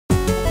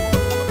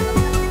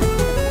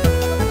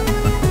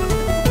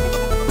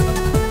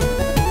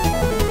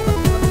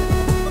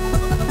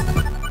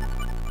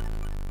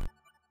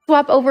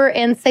swap over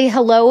and say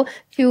hello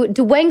to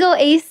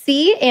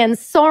dwangoAC and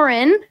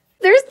Sauraen.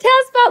 There's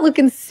TASBot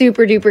looking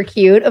super duper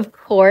cute, of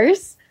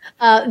course.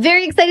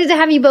 Very excited to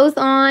have you both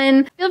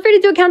on. Feel free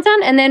to do a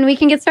countdown and then we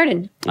can get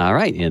started. All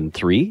right, in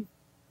 3,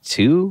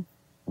 2,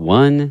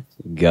 1,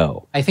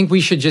 go. I think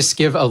we should just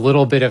give a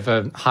little bit of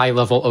a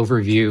high-level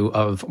overview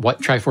of what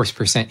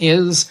triforcepercent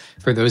is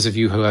for those of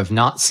you who have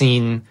not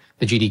seen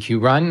the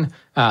GDQ run.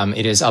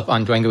 It is up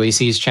on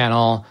dwangoAC's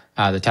channel,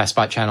 the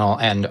TASBot channel,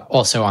 and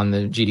also on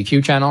the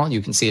GDQ channel.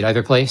 You can see it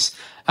either place.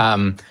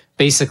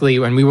 Basically,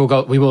 when we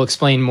will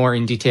explain more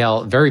in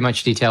detail, very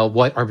much detail,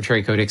 what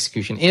arbitrary code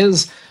execution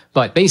is.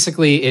 But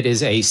basically, it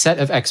is a set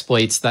of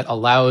exploits that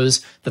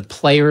allows the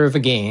player of a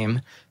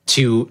game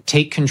to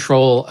take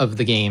control of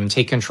the game,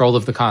 take control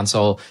of the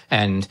console,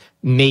 and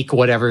make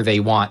whatever they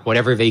want,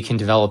 whatever they can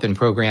develop and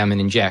program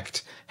and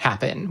inject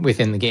happen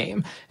within the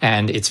game.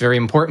 And it's very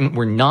important.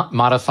 We're not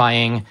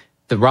modifying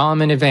the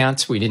ROM in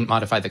advance. We didn't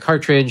modify the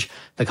cartridge.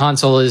 The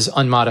console is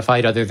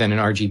unmodified other than an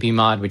RGB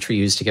mod, which we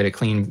use to get a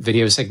clean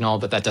video signal,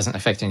 but that doesn't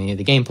affect any of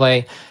the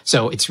gameplay.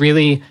 So it's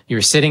really,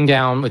 you're sitting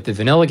down with the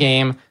vanilla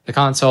game, the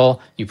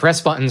console, you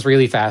press buttons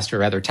really fast, or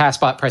rather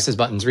TASBot presses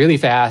buttons really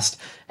fast,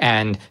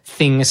 and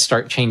things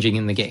start changing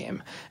in the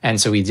game. And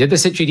so we did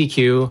this at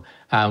GDQ.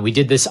 We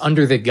did this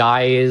under the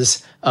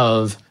guise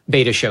of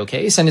beta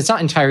showcase, and it's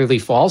not entirely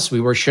false. We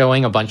were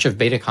showing a bunch of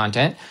beta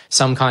content,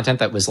 some content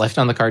that was left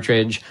on the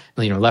cartridge,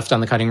 left on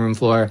the cutting room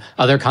floor,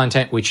 other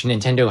content which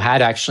Nintendo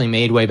had actually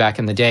made way back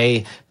in the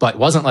day, but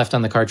wasn't left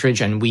on the cartridge,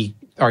 and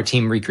our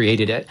team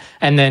recreated it.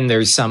 And then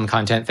there's some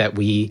content that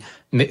we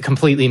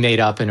completely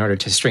made up in order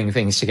to string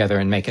things together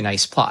and make a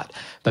nice plot.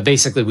 But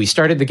basically, we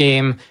started the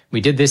game,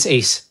 we did this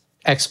ACE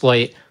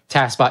exploit,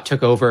 TASBot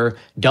took over,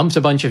 dumped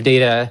a bunch of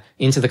data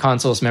into the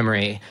console's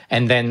memory,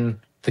 and then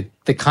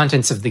the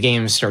contents of the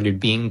game started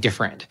being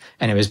different.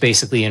 And it was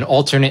basically an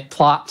alternate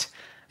plot,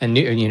 a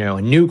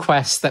new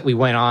quest that we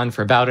went on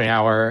for about an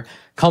hour,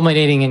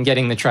 culminating in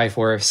getting the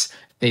Triforce.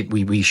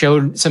 We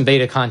showed some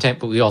beta content,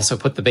 but we also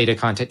put the beta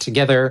content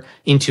together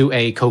into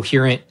a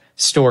coherent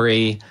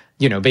story,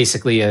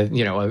 basically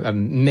a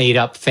made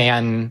up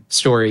fan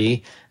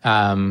story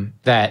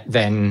that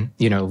then,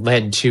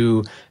 led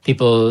to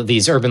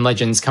these urban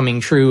legends coming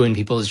true and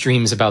people's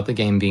dreams about the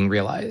game being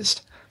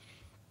realized.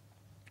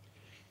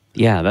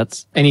 Yeah,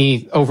 that's...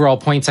 Any overall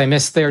points I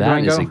missed there,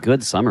 That Dwango? is a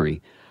good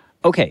summary.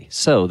 Okay,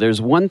 so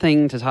there's one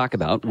thing to talk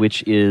about,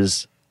 which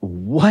is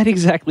what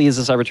exactly is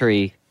this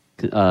arbitrary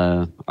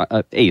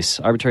ACE,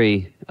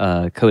 arbitrary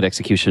code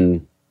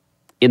execution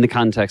in the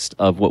context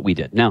of what we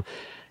did. Now,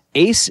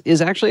 ACE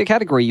is actually a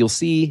category you'll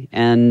see,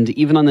 and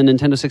even on the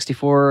Nintendo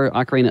 64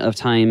 Ocarina of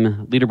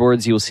Time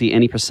leaderboards, you'll see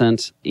any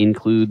percent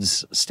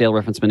includes stale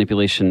reference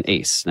manipulation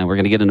ACE. Now, we're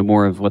going to get into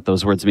more of what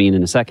those words mean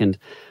in a second,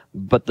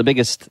 but the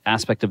biggest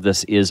aspect of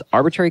this is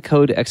arbitrary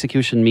code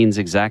execution means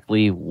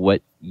exactly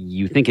what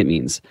you think it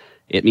means.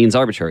 It means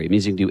arbitrary. It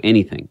means you can do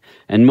anything.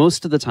 And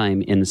most of the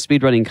time in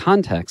speedrunning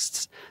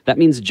contexts, that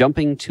means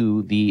jumping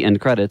to the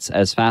end credits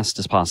as fast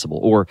as possible,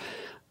 or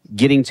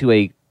getting to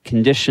a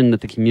condition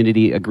that the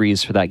community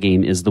agrees for that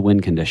game is the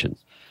win condition.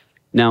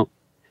 Now,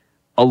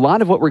 a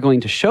lot of what we're going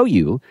to show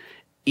you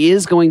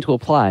is going to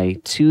apply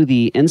to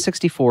the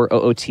N64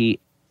 OOT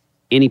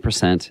any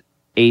percent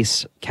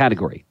ACE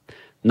category.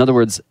 In other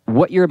words,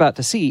 what you're about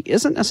to see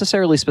isn't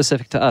necessarily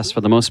specific to us for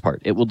the most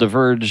part. It will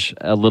diverge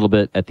a little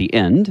bit at the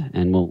end,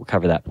 and we'll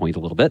cover that point a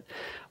little bit.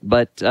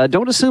 But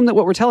don't assume that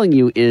what we're telling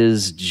you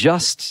is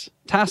just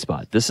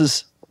TASBot. This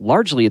is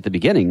largely at the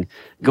beginning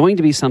going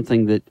to be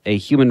something that a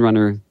human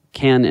runner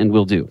can and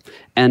will do.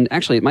 And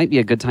actually, it might be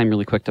a good time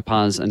really quick to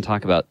pause and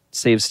talk about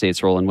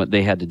Savestate's role and what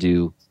they had to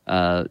do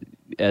at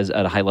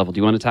a high level. Do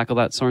you want to tackle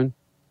that, Sauraen?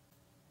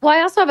 Well,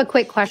 I also have a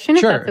quick question,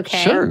 if that's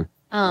okay. Sure.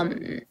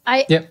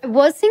 I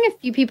was seeing a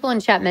few people in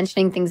chat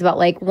mentioning things about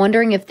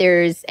wondering if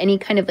there's any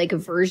kind of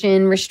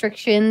version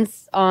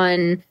restrictions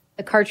on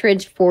the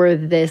cartridge for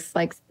this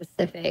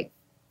specific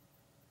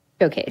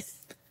showcase.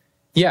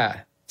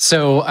 Yeah.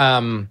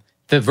 So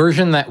the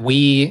version that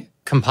we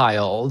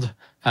compiled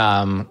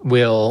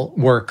will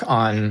work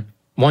on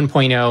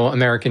 1.0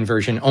 American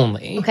version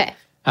only. Okay.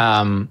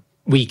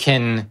 We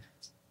can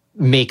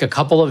make a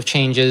couple of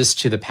changes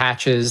to the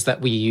patches that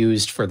we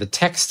used for the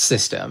text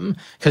system,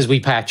 because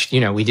we patched,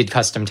 we did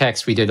custom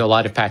text. We did a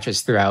lot of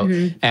patches throughout.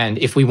 Mm-hmm. And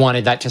if we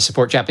wanted that to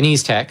support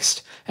Japanese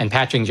text and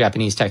patching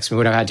Japanese text, we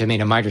would have had to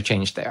make a minor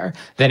change there.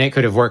 Then it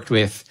could have worked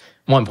with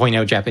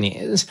 1.0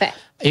 Japanese. Okay.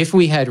 If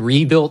we had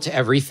rebuilt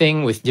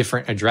everything with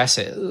different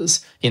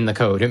addresses in the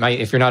code, it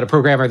might, if you're not a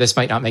programmer, this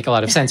might not make a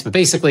lot of sense, but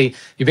basically,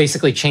 you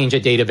basically change a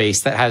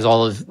database that has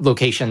all of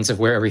locations of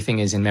where everything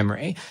is in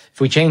memory. If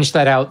we changed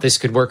that out, this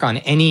could work on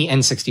any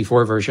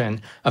N64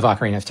 version of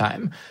Ocarina of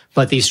Time.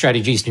 But these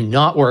strategies do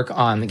not work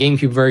on the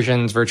GameCube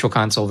versions, Virtual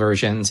Console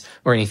versions,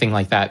 or anything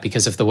like that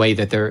because of the way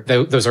that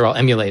those are all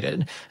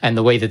emulated. And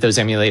the way that those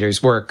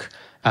emulators work,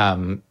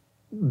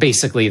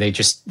 basically,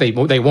 they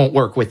won't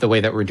work with the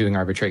way that we're doing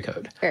arbitrary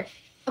code. Sure.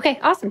 Okay,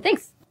 awesome.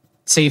 Thanks.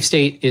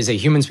 Savestate is a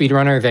human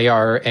speedrunner. They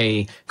are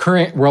a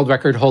current world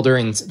record holder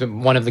in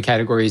one of the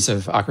categories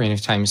of Ocarina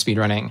of Time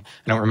speedrunning.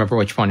 I don't remember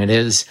which one it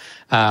is.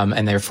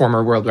 And they're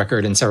former world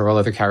record in several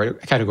other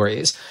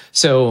categories.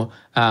 So,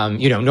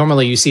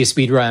 normally you see a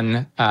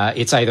speedrun,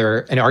 it's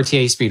either an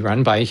RTA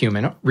speedrun by a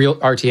human. Real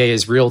RTA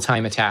is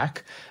real-time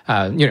attack.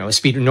 A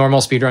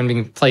normal speedrun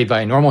being played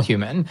by a normal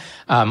human,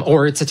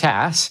 or it's a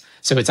TAS.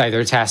 So it's either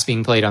a TAS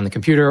being played on the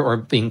computer or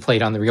being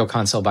played on the real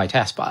console by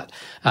TASBot.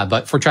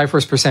 But for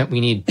Triforce%,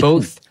 we need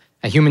both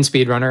a human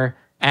speedrunner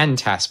and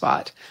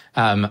TASBot.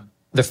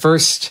 The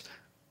first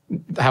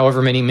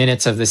however many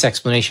minutes of this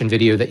explanation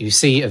video that you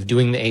see of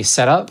doing the ACE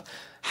setup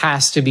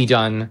has to be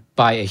done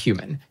by a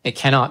human. It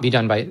cannot be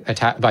done by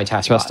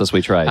TASBot. Trust us,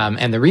 we tried.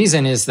 And the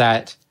reason is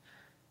that,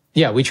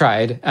 yeah, we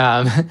tried.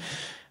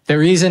 The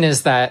reason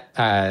is that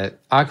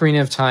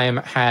Ocarina of Time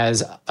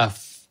has a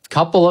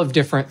couple of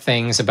different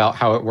things about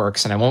how it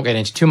works, and I won't get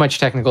into too much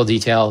technical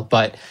detail,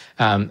 but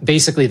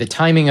basically the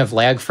timing of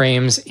lag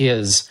frames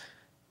is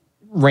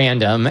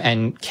random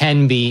and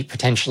can be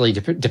potentially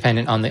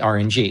dependent on the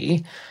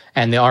RNG.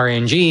 And the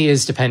RNG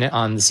is dependent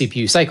on the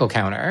CPU cycle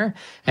counter.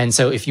 And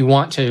so if you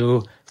want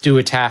to do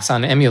a task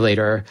on an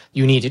emulator,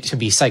 you need it to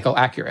be cycle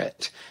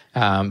accurate.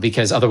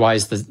 Because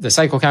otherwise the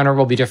cycle counter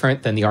will be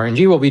different, then the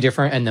RNG will be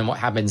different, and then what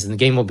happens in the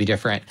game will be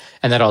different.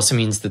 And that also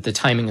means that the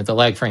timing of the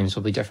lag frames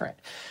will be different.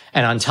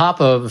 And on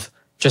top of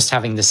just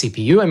having the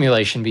CPU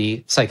emulation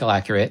be cycle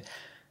accurate,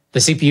 the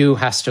CPU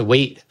has to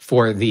wait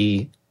for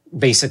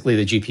basically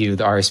the GPU,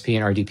 the RSP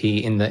and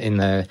RDP in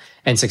the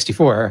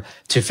N64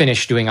 to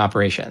finish doing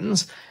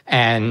operations.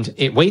 And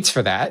it waits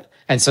for that.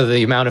 And so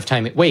the amount of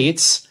time it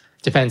waits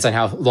depends on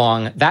how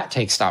long that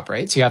takes to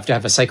operate. So you have to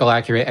have a cycle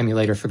accurate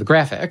emulator for the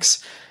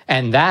graphics.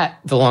 And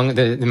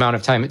the amount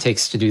of time it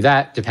takes to do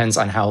that depends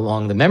on how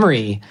long the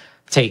memory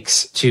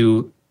takes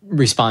to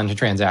respond to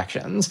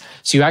transactions.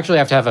 So you actually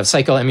have to have a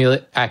cycle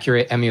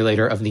accurate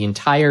emulator of the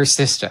entire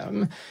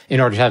system in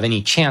order to have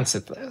any chance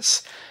at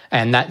this.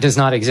 And that does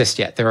not exist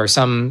yet. There are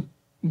some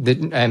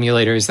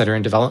emulators that are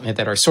in development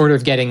that are sort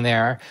of getting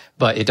there,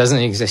 but it doesn't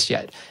exist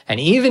yet. And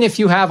even if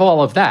you have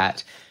all of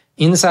that,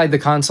 inside the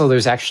console,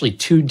 there's actually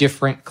two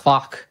different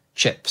clock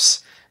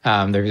chips.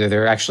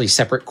 They're actually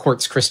separate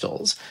quartz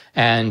crystals.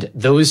 And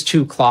those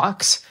two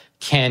clocks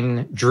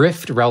can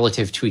drift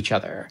relative to each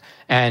other.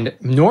 And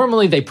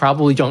normally they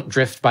probably don't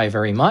drift by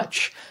very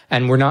much.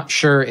 And we're not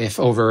sure if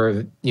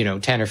over,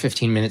 10 or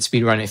 15 minute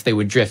speedrun, if they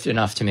would drift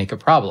enough to make a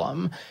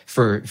problem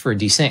for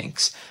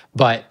desyncs.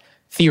 But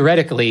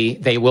theoretically,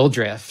 they will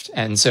drift.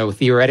 And so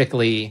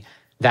theoretically,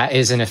 that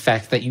is an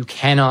effect that you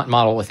cannot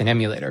model with an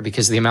emulator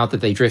because the amount that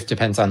they drift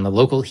depends on the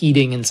local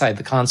heating inside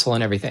the console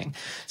and everything.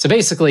 So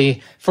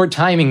basically, for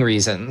timing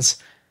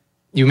reasons,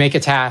 you make a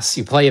task,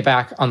 you play it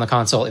back on the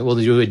console, it will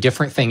do a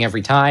different thing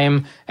every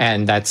time.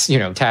 And that's,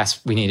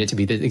 task, we need it to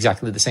be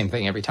exactly the same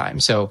thing every time.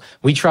 So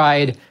we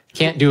tried,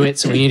 can't do it.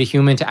 So we need a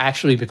human to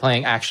actually be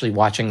playing, actually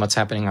watching what's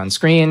happening on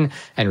screen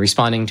and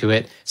responding to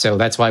it. So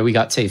that's why we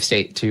got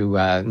Savestate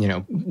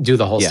to, do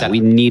the whole setup. We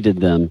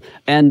needed them.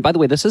 And by the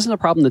way, this isn't a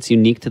problem that's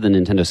unique to the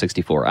Nintendo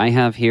 64. I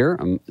have here,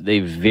 they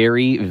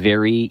very,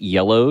 very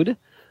yellowed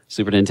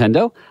Super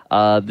Nintendo.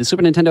 The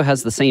Super Nintendo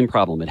has the same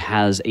problem. It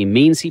has a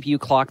main CPU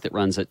clock that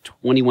runs at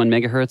 21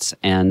 megahertz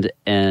and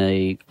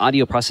a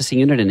audio processing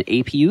unit, an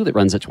APU, that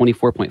runs at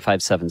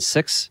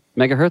 24.576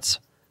 megahertz.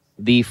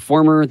 The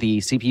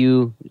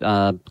CPU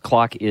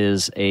clock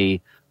is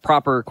a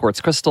proper quartz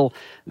crystal.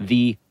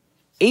 The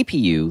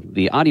APU,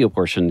 the audio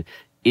portion,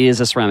 is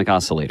a ceramic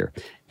oscillator.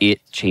 It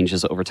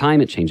changes over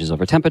time. It changes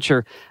over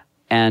temperature.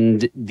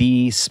 And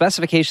the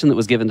specification that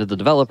was given to the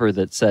developer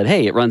that said,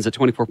 hey, it runs at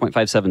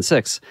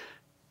 24.576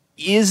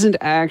 isn't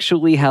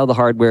actually how the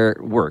hardware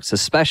works,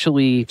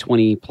 especially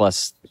 20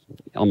 plus,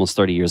 almost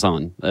 30 years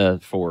on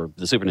for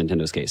the Super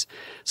Nintendo's case.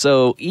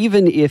 So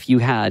even if you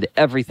had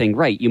everything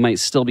right, you might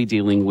still be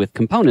dealing with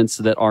components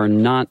that are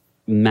not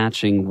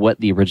matching what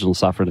the original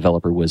software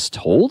developer was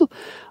told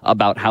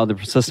about how the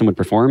system would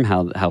perform,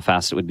 how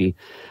fast it would be.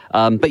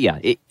 But yeah,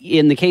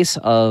 in the case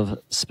of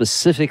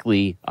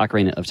specifically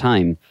Ocarina of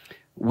Time,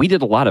 we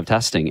did a lot of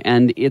testing,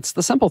 and it's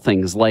the simple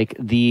things like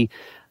the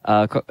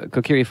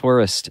Kokiri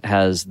Forest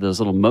has those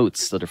little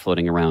moats that are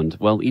floating around.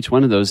 Well, each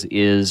one of those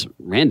is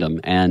random,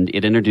 and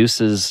it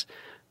introduces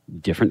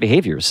different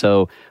behaviors.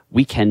 So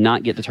we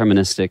cannot get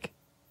deterministic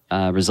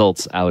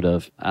results out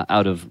of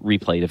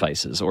replay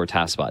devices or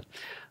TASBot.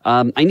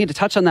 I need to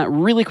touch on that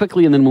really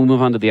quickly, and then we'll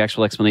move on to the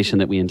actual explanation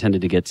that we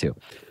intended to get to.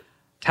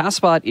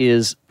 TASBot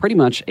is pretty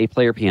much a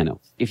player piano.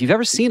 If you've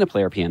ever seen a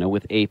player piano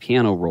with a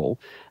piano roll,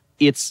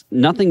 it's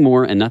nothing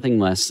more and nothing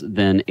less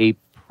than a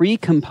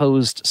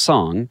pre-composed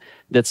song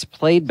that's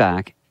played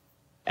back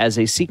as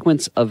a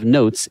sequence of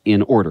notes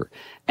in order.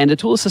 And a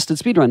tool-assisted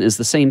speedrun is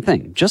the same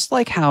thing. Just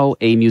like how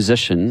a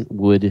musician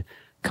would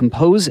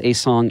compose a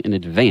song in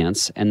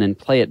advance and then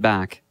play it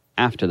back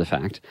after the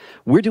fact,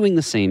 we're doing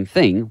the same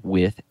thing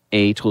with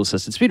a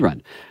tool-assisted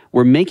speedrun.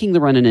 We're making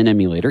the run in an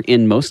emulator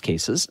in most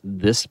cases.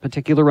 This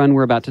particular run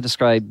we're about to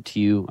describe to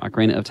you,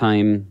 Ocarina of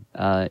Time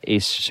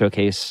ACE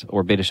Showcase,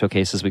 or Beta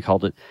Showcase as we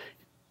called it,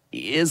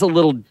 is a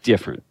little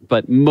different.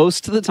 But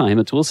most of the time,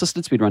 a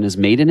tool-assisted speedrun is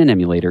made in an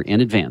emulator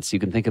in advance. You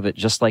can think of it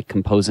just like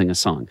composing a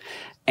song.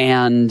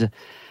 And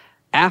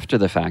after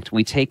the fact,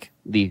 we take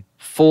the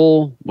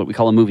full, what we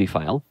call a movie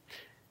file,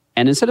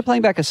 and instead of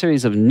playing back a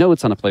series of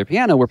notes on a player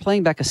piano, we're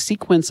playing back a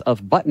sequence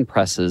of button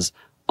presses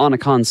on a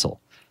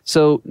console.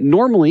 So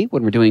normally,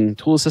 when we're doing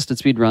tool-assisted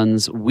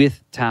speedruns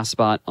with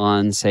TASBot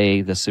on,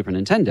 say, the Super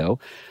Nintendo,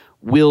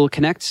 we'll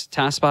connect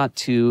TASBot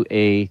to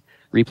a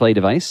replay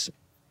device.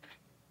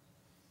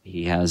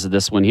 He has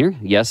this one here.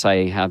 Yes,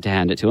 I have to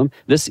hand it to him.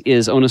 This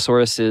is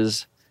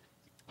Onosaurus's,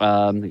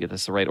 let me get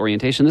this the right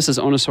orientation. This is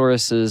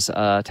Onosaurus's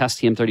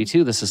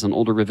TAS-TM32. This is an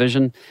older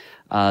revision.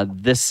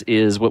 This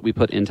is what we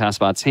put in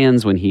TASBot's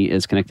hands when he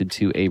is connected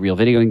to a real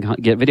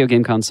video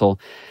game console.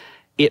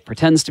 It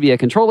pretends to be a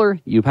controller.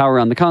 You power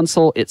on the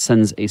console. It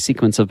sends a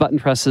sequence of button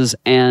presses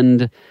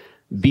and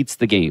beats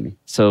the game.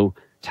 So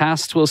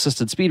TAS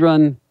Tool-Assisted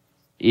Speedrun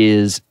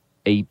is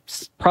a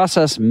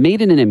process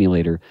made in an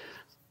emulator.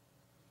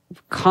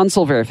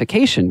 Console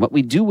verification, what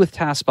we do with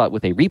TASBot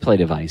with a replay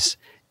device,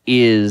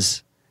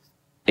 is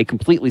a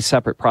completely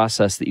separate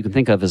process that you can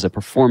think of as a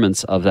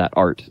performance of that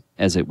art,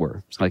 as it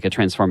were. It's like a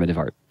transformative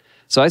art.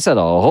 So I said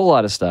a whole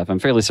lot of stuff. I'm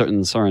fairly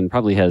certain Sauraen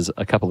probably has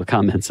a couple of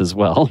comments as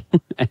well.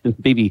 And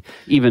maybe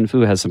even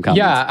Fu has some comments.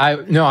 Yeah,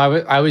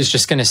 I was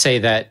just going to say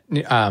that,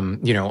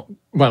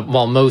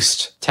 while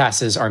most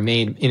TASs are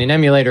made in an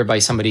emulator by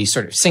somebody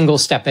sort of single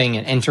stepping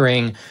and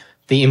entering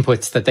the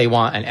inputs that they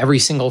want in every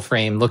single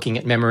frame, looking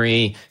at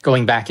memory,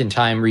 going back in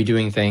time,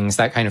 redoing things,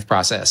 that kind of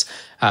process.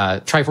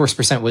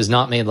 Triforce% was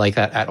not made like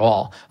that at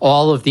all.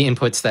 All of the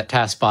inputs that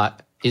TASBot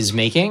is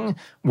making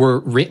were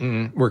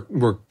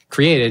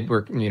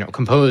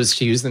composed,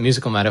 to use the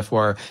musical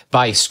metaphor,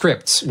 by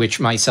scripts, which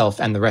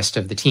myself and the rest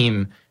of the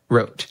team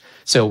wrote.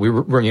 So we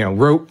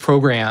wrote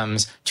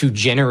programs to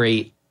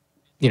generate,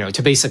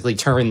 to basically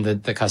turn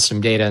the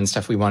custom data and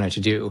stuff we wanted to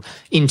do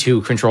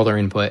into controller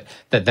input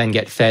that then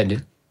get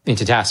fed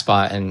into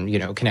TASBot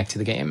and, connect to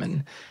the game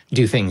and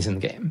do things in the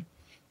game.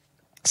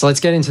 So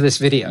let's get into this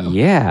video.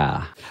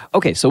 Yeah.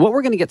 Okay, so what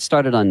we're going to get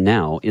started on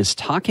now is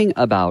talking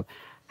about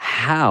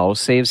how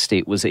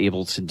Savestate was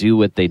able to do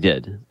what they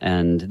did.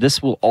 And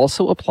this will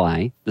also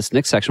apply, this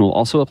next section will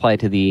also apply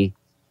to the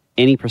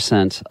any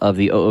percent of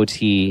the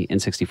OOT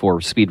N64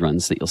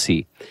 speedruns that you'll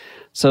see.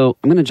 So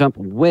I'm going to jump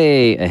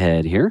way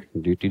ahead here.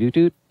 We're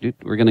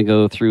going to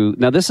go through.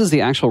 Now, this is the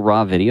actual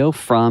raw video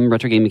from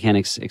Retro Game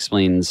Mechanics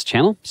Explains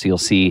channel. So you'll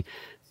see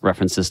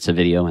references to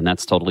video, and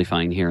that's totally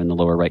fine here in the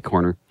lower right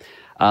corner.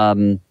 What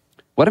I'm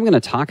going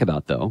to talk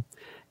about, though,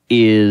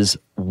 is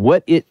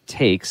what it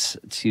takes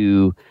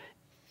to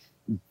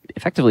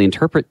effectively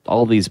interpret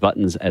all these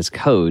buttons as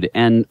code.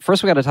 And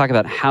first, we got to talk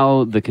about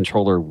how the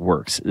controller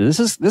works. This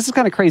is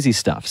kind of crazy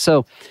stuff.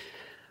 So,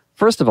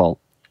 first of all,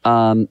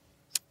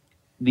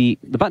 the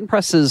button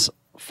presses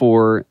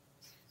for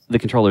the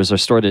controllers are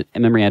stored at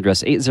memory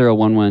address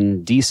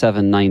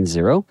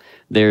 8011D790.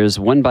 There's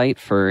 1 byte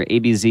for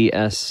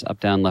ABZS, up,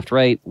 down, left,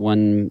 right.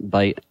 1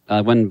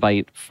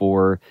 byte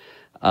for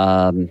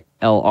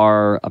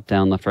LR, up,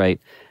 down, left, right,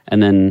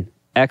 and then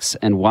X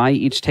and Y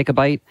each take a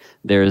byte.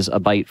 There's a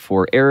byte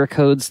for error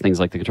codes,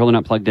 things like the controller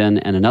not plugged in,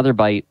 and another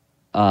byte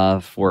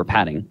for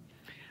padding.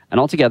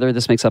 And altogether,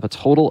 this makes up a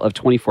total of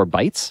 24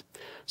 bytes.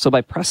 So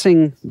by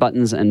pressing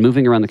buttons and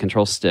moving around the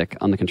control stick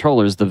on the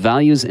controllers, the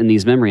values in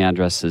these memory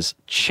addresses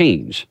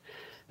change.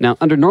 Now,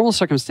 under normal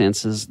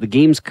circumstances, the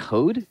game's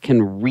code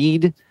can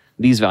read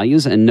these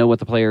values and know what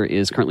the player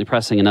is currently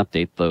pressing and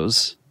update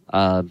those,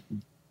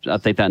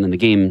 update that in the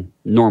game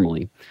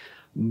normally.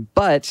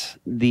 But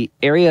the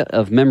area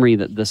of memory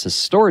that this is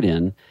stored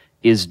in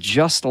is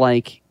just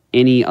like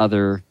any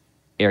other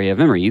area of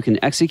memory. You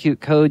can execute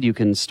code, you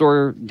can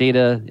store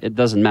data, it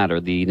doesn't matter.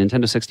 The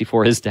Nintendo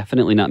 64 is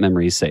definitely not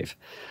memory safe.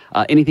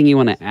 Anything you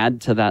want to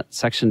add to that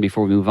section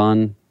before we move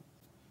on?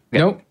 Okay.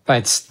 Nope,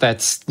 that's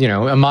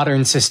a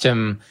modern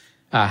system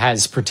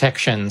has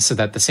protection so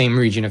that the same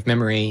region of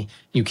memory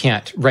you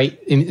can't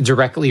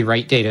directly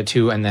write data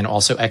to and then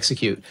also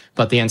execute.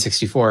 But the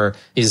N64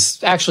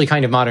 is actually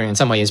kind of modern in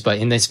some ways, but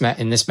in this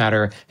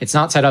matter, it's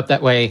not set up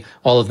that way.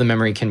 All of the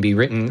memory can be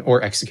written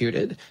or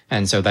executed.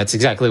 And so that's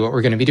exactly what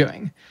we're going to be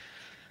doing.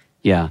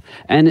 Yeah.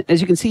 And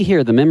as you can see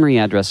here, the memory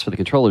address for the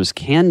controllers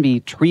can be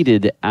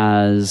treated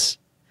as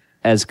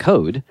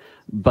code,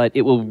 but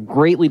it will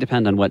greatly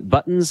depend on what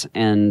buttons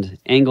and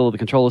angle the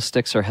controller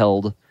sticks are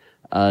held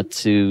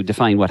to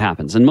define what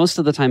happens. And most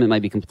of the time it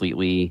might be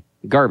completely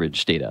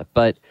garbage data.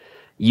 But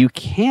you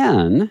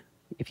can,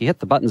 if you hit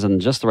the buttons in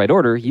just the right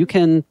order, you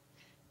can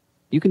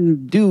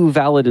do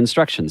valid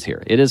instructions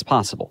here. It is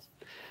possible.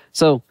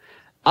 So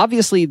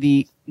obviously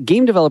the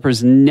game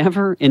developers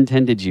never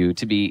intended you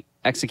to be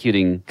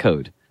executing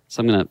code. So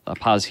I'm going to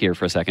pause here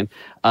for a second.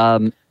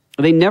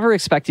 They never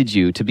expected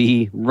you to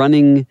be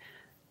running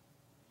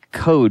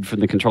code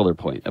from the controller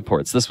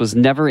ports. This was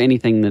never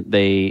anything that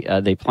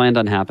they planned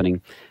on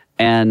happening.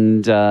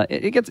 And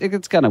it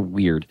gets kind of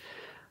weird.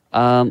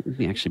 Let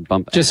me actually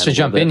bump just to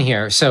jump in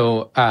here.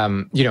 So,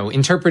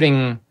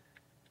 interpreting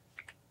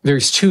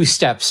there's two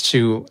steps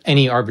to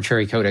any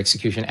arbitrary code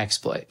execution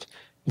exploit.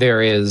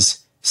 There is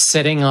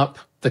setting up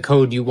the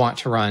code you want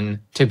to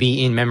run to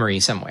be in memory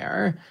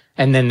somewhere,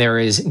 and then there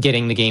is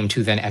getting the game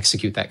to then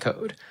execute that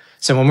code.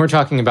 So when we're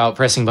talking about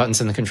pressing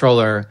buttons in the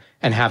controller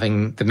and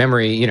having the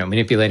memory,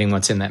 manipulating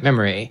what's in that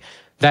memory,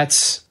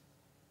 that's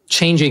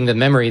changing the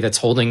memory that's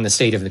holding the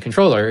state of the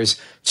controllers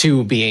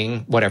to being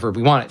whatever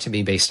we want it to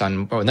be based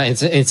on,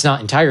 it's not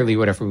entirely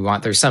whatever we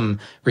want. There's some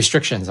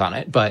restrictions on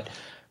it, but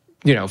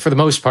for the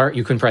most part,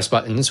 you can press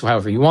buttons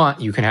however you want.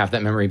 You can have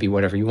that memory be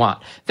whatever you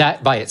want.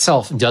 That by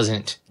itself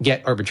doesn't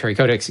get arbitrary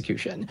code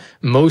execution.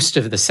 Most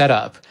of the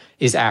setup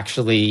is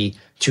actually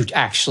to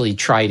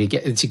try to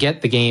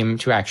get the game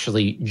to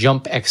actually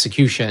jump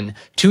execution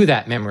to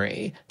that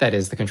memory that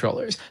is the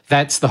controllers.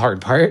 That's the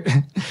hard part.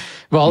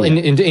 Well,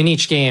 yeah. in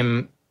each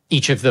game,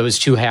 each of those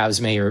two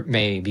halves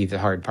may be the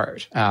hard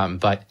part.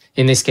 But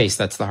in this case,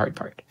 that's the hard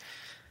part.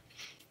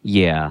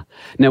 Yeah.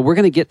 Now, we're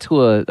going to get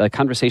to a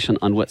conversation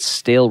on what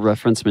stale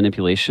reference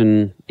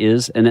manipulation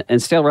is.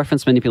 And stale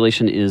reference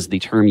manipulation is the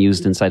term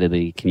used inside of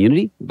the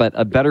community, but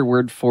a better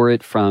word for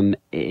it from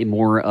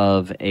more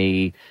of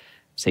a,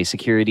 say,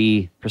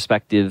 security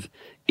perspective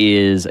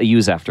is a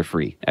use after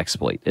free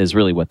exploit is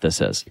really what this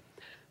is.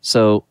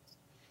 So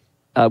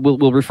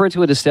we'll refer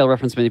to it as stale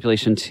reference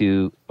manipulation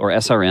or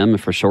SRM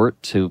for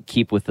short, to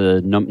keep with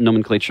the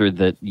nomenclature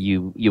that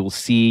you'll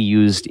see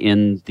used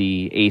in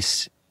the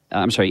ACE.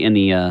 In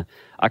the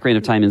Ocarina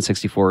of Time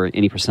N64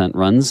 any %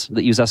 runs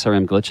that use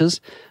SRM glitches,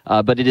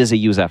 but it is a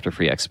use after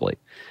free exploit.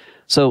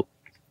 So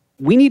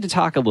we need to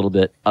talk a little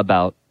bit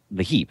about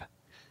the heap.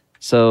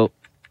 So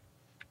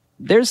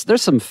there's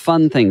some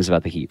fun things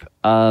about the heap.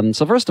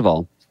 So first of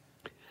all,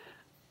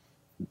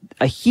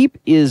 a heap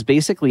is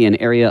basically an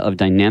area of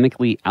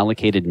dynamically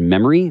allocated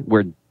memory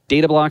where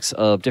data blocks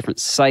of different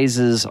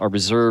sizes are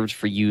reserved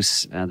for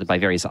use by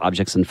various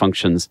objects and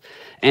functions.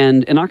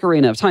 And in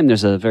Ocarina of Time,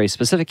 there's a very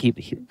specific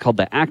heap called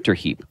the actor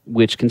heap,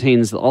 which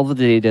contains all of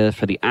the data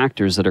for the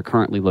actors that are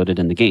currently loaded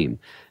in the game.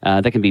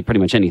 That can be pretty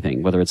much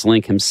anything, whether it's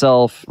Link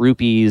himself,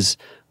 rupees,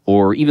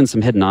 or even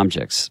some hidden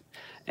objects.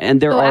 And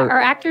there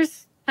are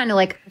actors kind of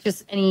like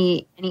just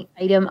any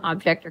item,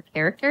 object, or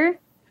character?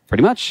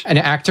 Pretty much. An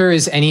actor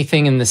is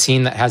anything in the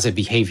scene that has a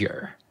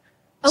behavior.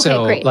 Okay,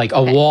 so, great. like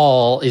a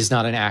wall is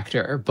not an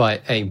actor,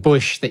 but a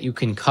bush that you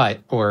can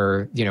cut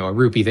or a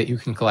rupee that you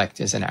can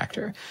collect is an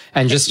actor.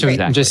 And just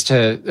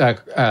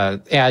to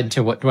add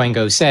to what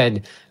Dwango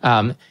said,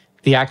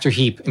 the actor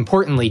heap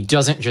importantly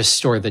doesn't just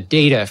store the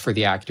data for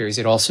the actors;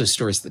 it also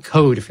stores the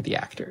code for the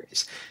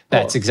actors.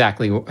 That's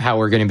exactly how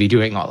we're going to be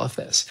doing all of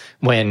this.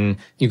 When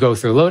you go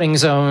through loading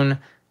zone,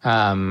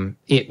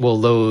 it will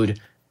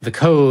load the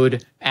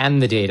code and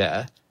the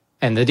data,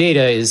 and the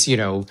data is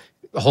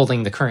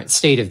holding the current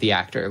state of the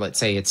actor. Let's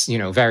say it's,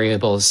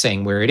 variables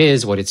saying where it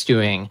is, what it's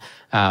doing.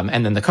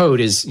 And then the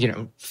code is,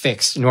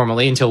 fixed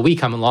normally until we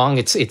come along.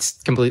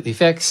 It's completely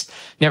fixed,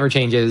 never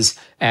changes.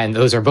 And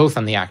those are both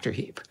on the actor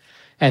heap.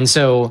 And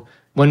so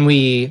when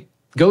we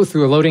go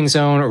through a loading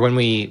zone, or when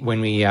we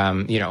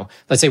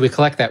let's say we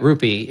collect that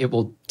rupee, it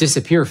will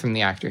disappear from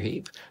the actor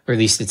heap, or at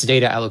least its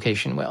data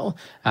allocation will.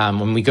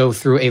 When we go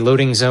through a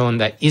loading zone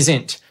that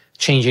isn't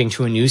changing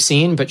to a new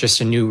scene, but just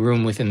a new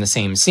room within the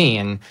same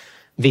scene,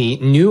 the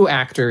new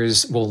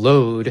actors will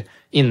load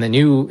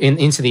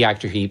into the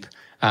actor heap,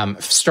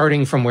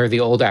 starting from where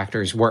the old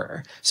actors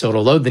were. So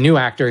it'll load the new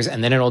actors,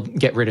 and then it'll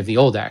get rid of the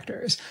old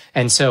actors.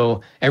 And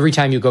so every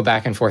time you go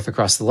back and forth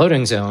across the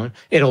loading zone,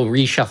 it'll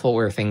reshuffle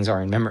where things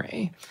are in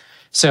memory.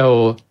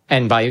 So,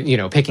 and by,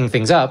 picking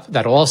things up,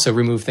 that'll also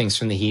remove things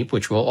from the heap,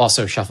 which will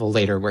also shuffle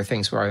later where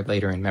things are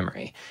later in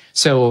memory.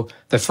 So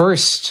the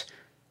first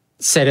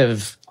set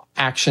of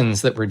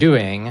actions that we're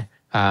doing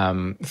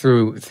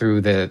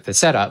through the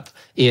setup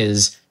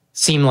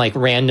seem like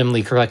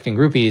randomly collecting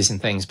rupees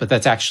and things, but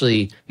that's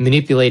actually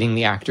manipulating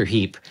the actor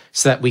heap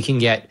so that we can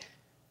get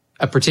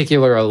a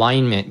particular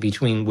alignment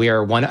between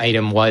where one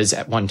item was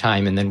at one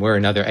time and then where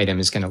another item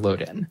is going to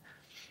load in.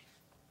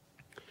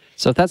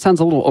 So if that sounds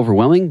a little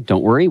overwhelming,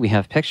 don't worry. We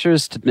have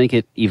pictures to make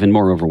it even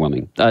more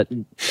overwhelming.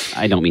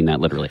 I don't mean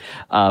that literally.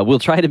 We'll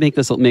try to make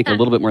this make a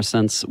little bit more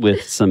sense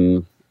with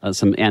some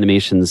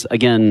animations.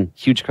 Again,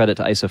 huge credit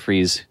to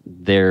IsoFreeze.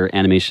 Their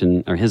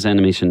animation, or his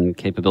animation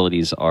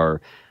capabilities,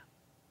 are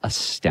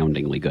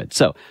astoundingly good.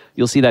 So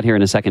you'll see that here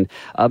in a second.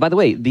 By the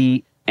way,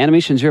 the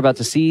animations you're about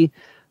to see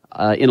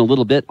in a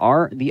little bit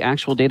are the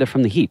actual data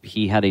from the heap.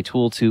 He had a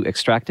tool to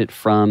extract it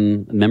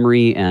from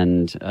memory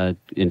and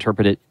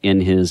interpret it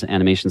in his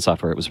animation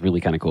software. It was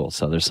really kind of cool.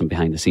 So there's some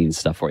behind the scenes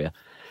stuff for you.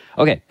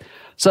 Okay.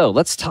 So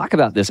let's talk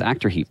about this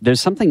actor heap.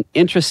 There's something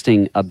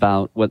interesting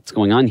about what's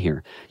going on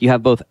here. You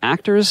have both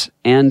actors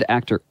and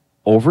actor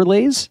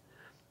overlays,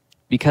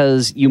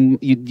 because you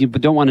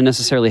don't want to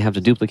necessarily have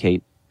to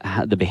duplicate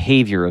the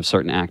behavior of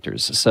certain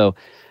actors. So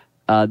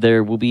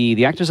there will be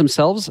the actors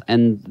themselves,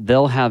 and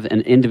they'll have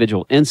an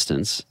individual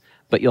instance,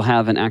 but you'll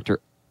have an actor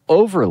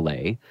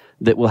overlay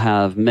that will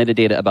have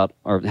metadata about,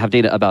 or have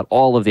data about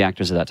all of the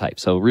actors of that type.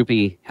 So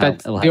Rupee...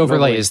 The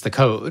overlay is the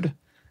code.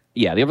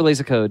 Yeah, the overlays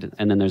of code,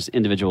 and then there's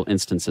individual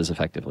instances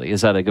effectively.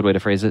 Is that a good way to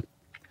phrase it?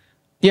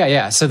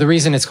 Yeah. So the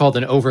reason it's called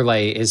an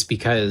overlay is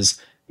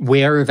because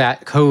where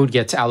that code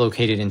gets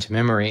allocated into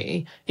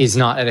memory is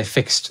not at a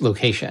fixed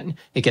location.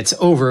 It gets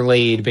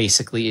overlaid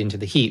basically into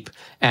the heap.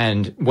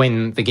 And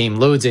when the game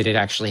loads it, it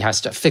actually has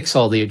to fix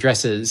all the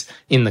addresses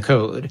in the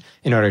code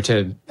in order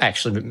to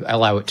actually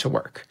allow it to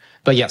work.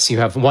 But yes, you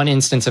have one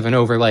instance of an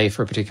overlay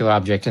for a particular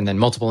object and then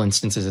multiple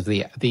instances of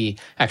the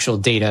actual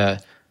data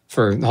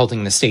for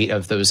holding the state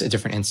of those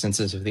different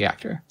instances of the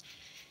actor.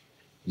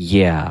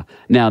 Yeah.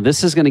 Now,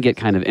 this is going to get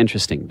kind of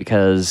interesting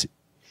because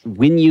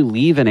when you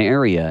leave an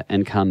area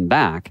and come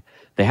back,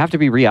 they have to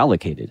be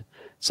reallocated.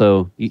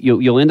 So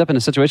you'll end up in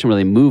a situation where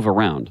they move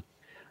around.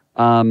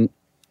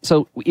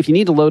 So if you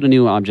need to load a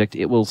new object,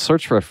 it will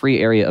search for a free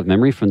area of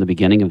memory from the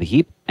beginning of the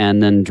heap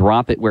and then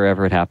drop it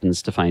wherever it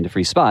happens to find a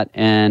free spot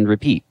and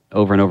repeat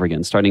over and over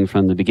again, starting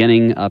from the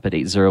beginning up at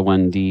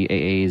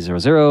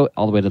 801DAA00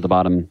 all the way to the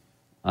bottom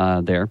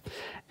there.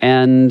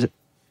 And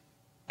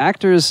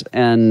actors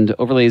and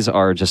overlays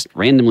are just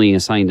randomly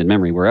assigned in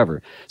memory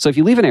wherever. So if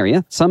you leave an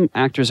area, some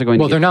actors are going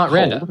to they're not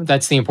random.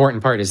 That's the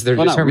important part, is they're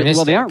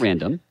deterministic. They aren't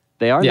random.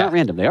 They are not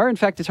random. They are, in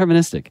fact,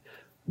 deterministic.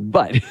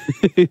 But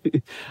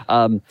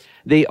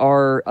they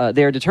are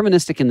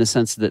deterministic in the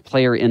sense that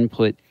player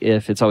input,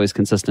 if it's always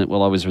consistent,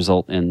 will always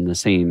result in the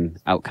same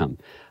outcome.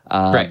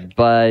 Right.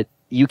 But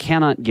you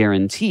cannot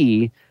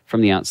guarantee from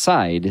the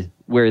outside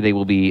where they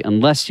will be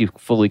unless you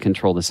fully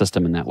control the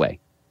system in that way.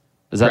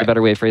 Is that a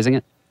better way of phrasing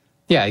it?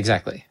 Yeah,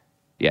 exactly.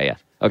 Yeah.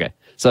 Okay.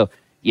 So,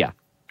 yeah.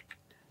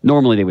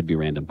 Normally they would be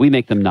random. We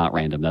make them not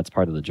random. That's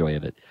part of the joy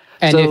of it.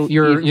 And so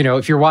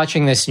if you're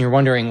watching this and you're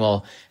wondering,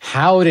 well,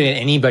 how did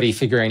anybody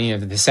figure any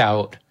of this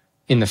out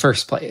in the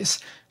first place?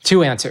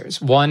 Two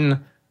answers.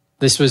 One,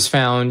 this was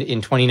found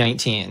in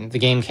 2019. The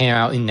game came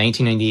out in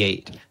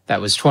 1998. That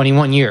was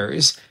 21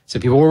 years. So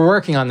people were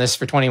working on this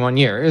for 21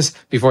 years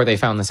before they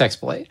found this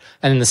exploit.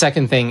 And then the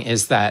second thing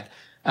is that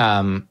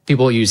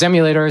people use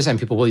emulators, and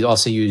people will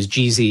also use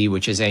GZ,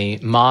 which is a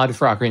mod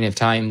for Ocarina of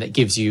Time that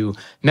gives you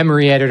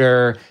memory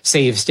editor,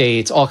 save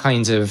states, all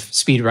kinds of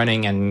speed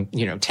running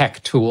and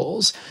tech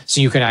tools. So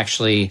you can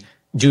actually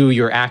do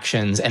your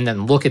actions and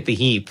then look at the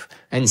heap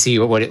and see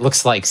what it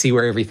looks like, see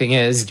where everything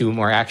is, do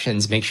more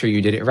actions, make sure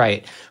you did it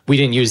right. We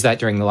didn't use that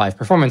during the live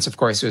performance, of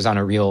course. It was on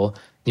a real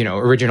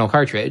original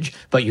cartridge,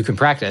 but you can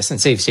practice, and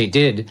Savestate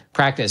did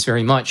practice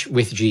very much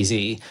with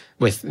GZ,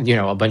 with,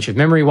 a bunch of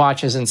memory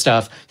watches and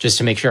stuff, just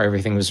to make sure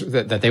everything was,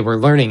 that they were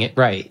learning it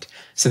right.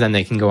 So then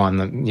they can go on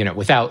the,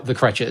 without the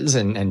crutches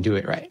and do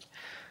it right.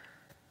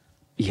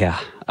 Yeah.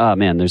 Oh,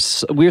 man,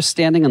 we're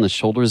standing on the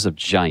shoulders of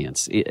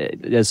giants.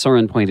 As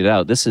Sauraen pointed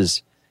out, this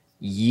is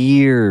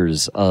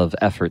years of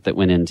effort that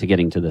went into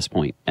getting to this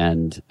point.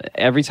 And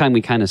every time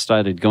we kind of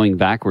started going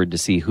backward to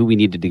see who we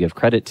needed to give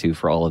credit to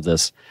for all of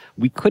this,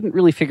 we couldn't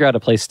really figure out a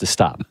place to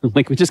stop.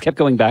 We just kept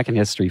going back in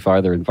history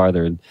farther and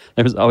farther, and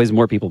there was always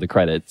more people to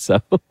credit.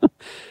 So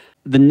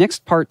the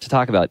next part to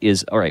talk about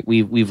is, all right,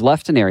 we've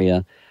left an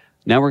area.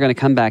 Now we're going to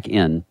come back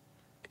in.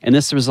 And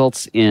this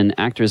results in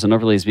actors and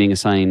overlays being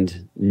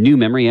assigned new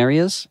memory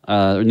areas,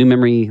 or new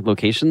memory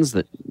locations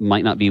that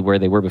might not be where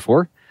they were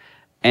before.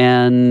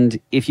 And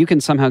if you can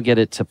somehow get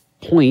it to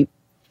point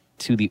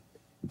to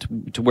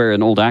where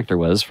an old actor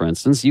was, for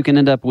instance, you can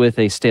end up with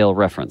a stale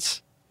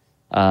reference.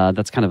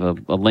 That's kind of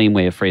a lame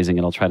way of phrasing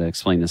it. I'll try to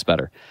explain this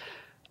better.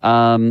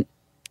 The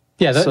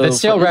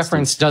stale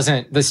reference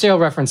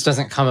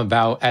doesn't come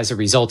about as a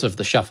result of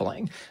the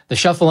shuffling. The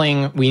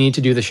shuffling, we need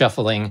to do the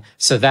shuffling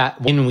so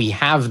that when we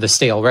have the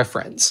stale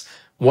reference,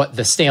 what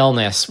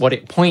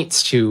it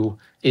points to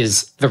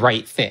is the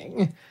right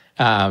thing.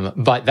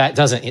 But that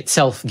doesn't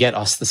itself get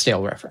us the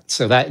stale reference.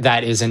 So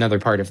that is another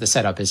part of the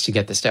setup, is to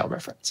get the stale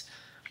reference.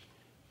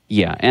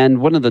 Yeah,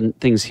 and one of the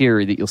things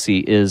here that you'll see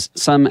is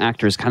some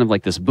actors, kind of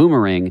like this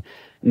boomerang,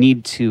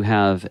 need to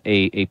have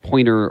a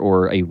pointer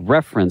or a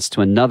reference to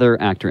another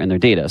actor in their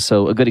data.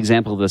 So a good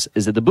example of this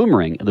is that the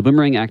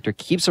boomerang actor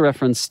keeps a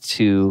reference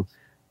to,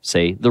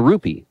 say, the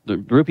rupee. The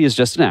rupee is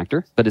just an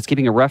actor, but it's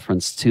keeping a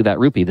reference to that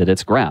rupee that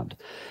it's grabbed.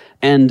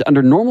 And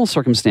under normal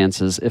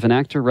circumstances, if an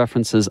actor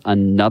references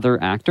another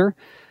actor,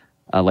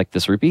 like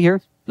this rupee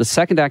here, the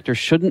second actor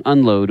shouldn't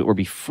unload or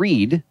be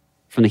freed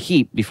from the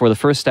heap before the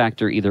first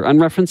actor either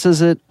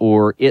unreferences it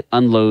or it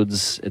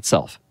unloads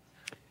itself.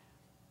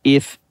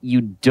 If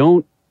you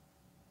don't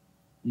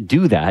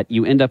do that,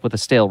 you end up with a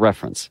stale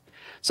reference.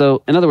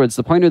 So, in other words,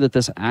 the pointer that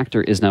this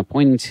actor is now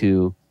pointing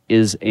to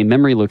is a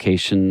memory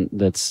location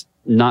that's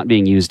not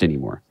being used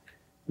anymore.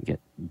 Get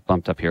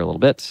bumped up here a little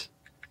bit.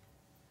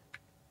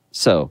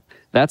 So,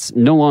 that's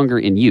no longer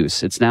in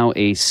use. It's now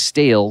a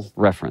stale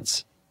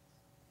reference.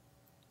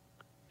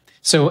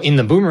 So, in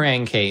the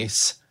boomerang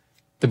case,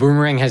 the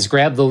boomerang has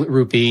grabbed the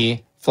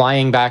rupee,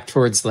 flying back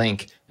towards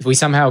Link. If we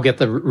somehow get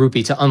the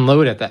rupee to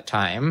unload at that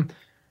time,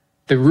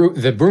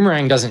 the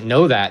boomerang doesn't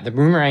know that. The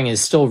boomerang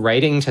is still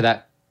writing to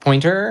that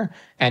pointer,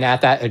 and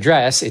at that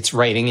address, it's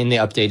writing in the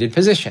updated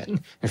position.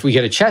 If we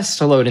get a chest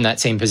to load in that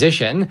same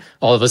position,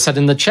 all of a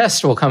sudden the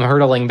chest will come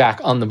hurtling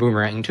back on the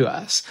boomerang to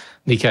us.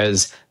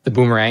 because the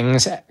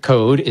boomerang's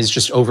code is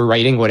just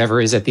overwriting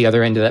whatever is at the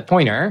other end of that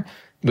pointer,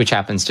 which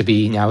happens to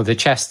be now the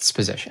chest's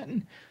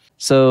position.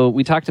 So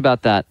we talked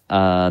about that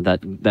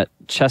that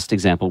chest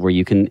example where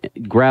you can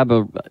grab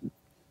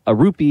a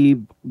rupee,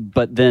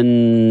 but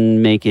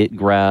then make it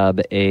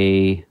grab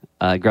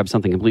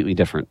something completely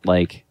different,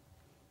 like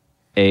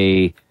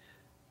a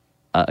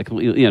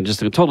completely,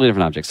 just a totally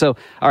different object. So,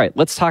 all right,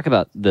 let's talk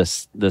about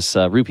this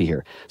rupee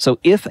here. So,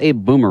 if a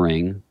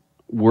boomerang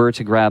were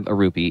to grab a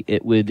rupee,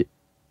 it would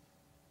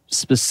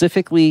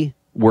specifically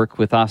work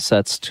with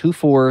offsets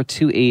 2.4,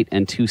 2.8,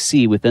 and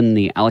 2c within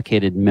the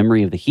allocated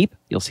memory of the heap.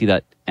 You'll see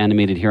that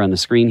animated here on the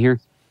screen here.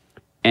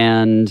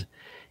 And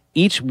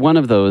each one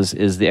of those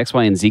is the x,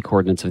 y, and z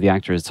coordinates of the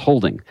actor it's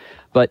holding.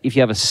 But if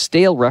you have a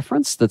stale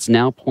reference that's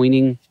now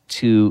pointing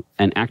to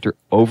an actor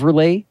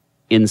overlay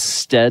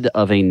instead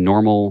of a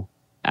normal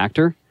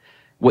actor,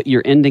 what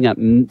you're ending up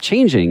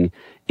changing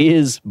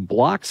is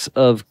blocks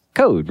of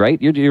code,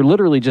 right? You're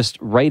literally just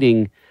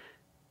writing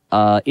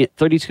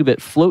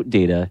 32-bit float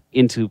data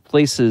into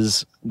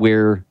places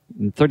where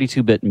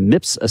 32-bit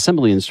MIPS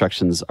assembly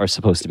instructions are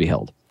supposed to be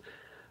held.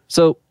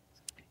 So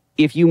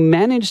if you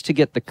manage to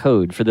get the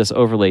code for this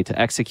overlay to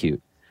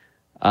execute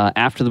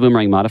after the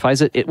boomerang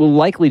modifies it, it will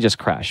likely just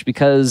crash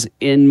because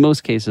in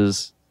most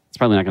cases, it's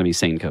probably not going to be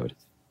sane code.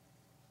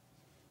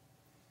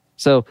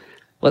 So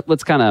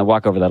let's kind of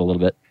walk over that a little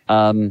bit.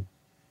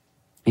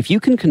 If you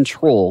can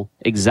control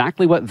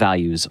exactly what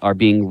values are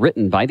being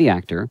written by the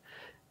actor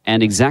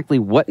and exactly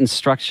what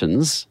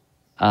instructions,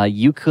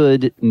 you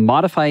could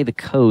modify the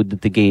code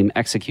that the game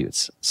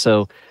executes.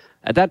 So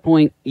at that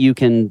point, you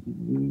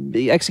can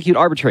execute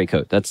arbitrary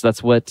code.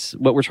 That's what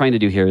we're trying to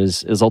do here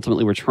is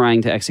ultimately we're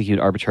trying to execute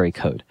arbitrary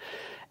code.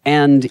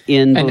 And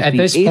at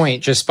this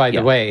point, just by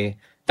the way,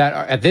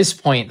 at this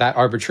point, that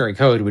arbitrary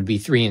code would be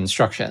 3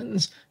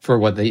 instructions for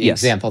what the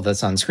example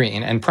that's on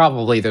screen, and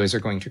probably those are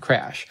going to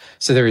crash.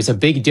 So there is a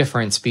big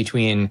difference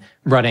between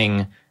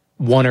running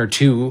 1 or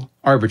 2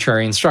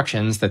 arbitrary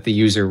instructions that the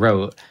user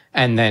wrote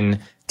and then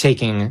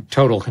taking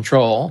total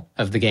control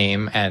of the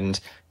game and,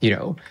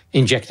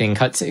 injecting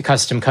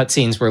custom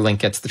cutscenes where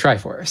Link gets the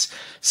Triforce.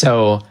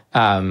 So,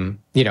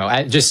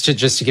 just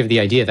to give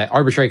the idea that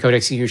arbitrary code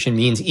execution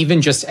means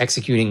even just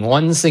executing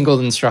one single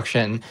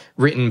instruction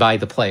written by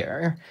the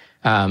player.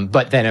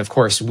 But then, of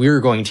course,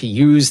 we're going to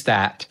use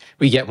that.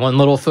 We get one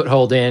little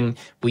foothold in,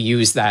 we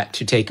use that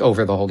to take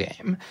over the whole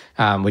game,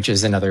 which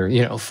is another,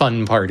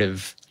 fun part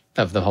of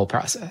the whole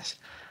process.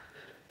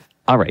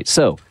 All right,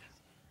 so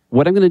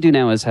what I'm going to do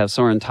now is have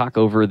Sauraen talk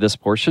over this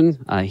portion.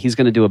 He's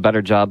going to do a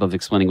better job of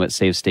explaining what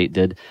Savestate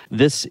did.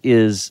 This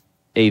is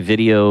a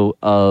video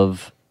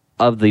of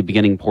the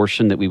beginning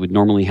portion that we would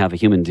normally have a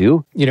human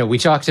do. We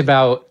talked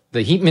about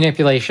the heap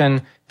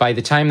manipulation. By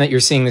the time that you're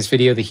seeing this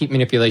video, the heap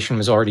manipulation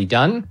was already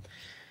done.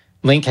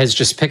 Link has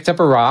just picked up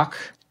a rock.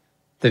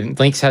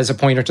 Link has a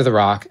pointer to the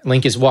rock.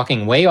 Link is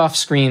walking way off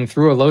screen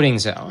through a loading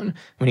zone.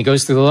 When he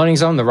goes through the loading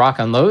zone, the rock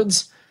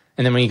unloads.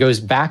 And then when he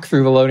goes back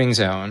through the loading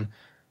zone,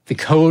 the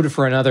code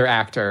for another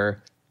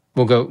actor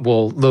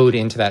will load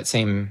into that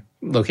same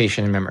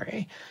location in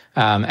memory.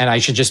 And I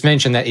should just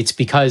mention that it's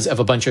because of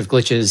a bunch of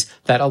glitches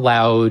that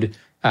allowed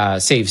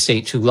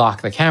Savestate to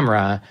lock the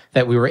camera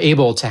that we were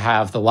able to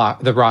have the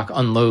rock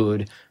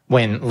unload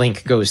when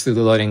Link goes through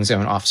the loading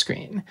zone off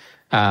screen.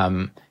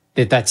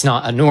 That's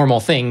not a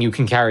normal thing. You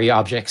can carry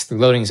objects through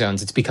loading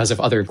zones. It's because of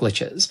other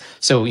glitches.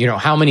 So,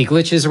 how many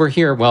glitches were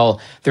here? Well,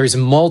 there's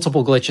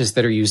multiple glitches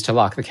that are used to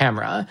lock the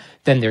camera.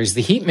 Then there's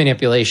the heap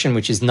manipulation,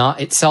 which is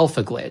not itself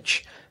a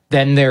glitch.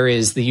 Then there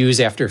is the use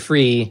after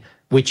free,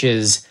 which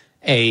is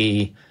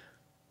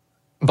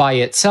by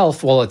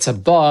itself, well, it's a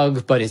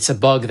bug, but it's a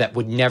bug that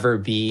would never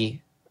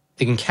be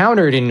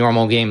encountered in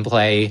normal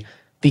gameplay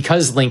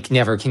because Link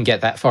never can get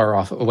that far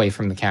away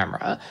from the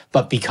camera.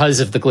 But because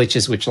of the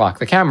glitches which lock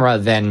the camera,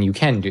 then you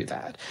can do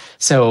that.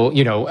 So,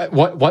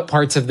 what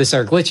parts of this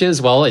are glitches?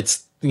 Well,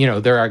 it's,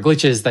 there are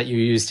glitches that you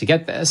use to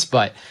get this,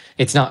 but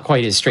it's not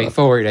quite as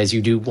straightforward as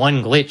you do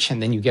one glitch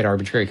and then you get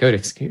arbitrary code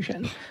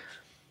execution.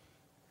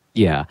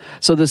 Yeah.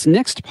 So this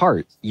next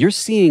part, you're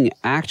seeing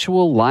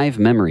actual live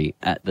memory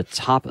at the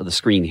top of the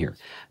screen here.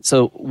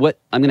 So what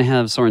I'm going to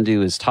have Sauraen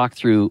do is talk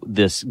through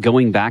this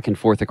going back and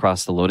forth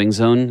across the loading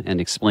zone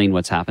and explain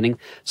what's happening.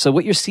 So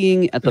what you're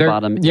seeing at the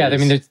bottom is...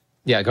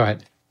 go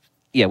ahead.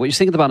 Yeah, what you're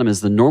seeing at the bottom is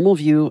the normal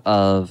view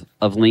of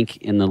Link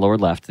in the lower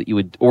left that you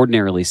would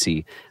ordinarily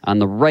see. On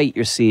the right,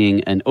 you're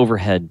seeing an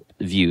overhead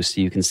view,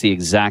 so you can see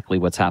exactly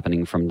what's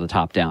happening from the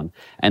top down.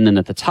 And then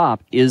at the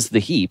top is the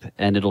heap,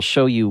 and it'll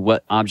show you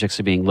what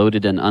objects are being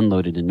loaded and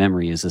unloaded in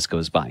memory as this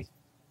goes by.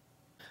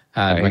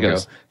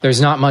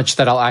 There's not much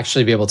that I'll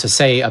actually be able to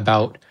say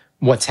about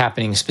what's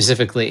happening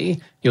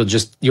specifically.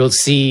 You'll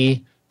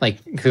see,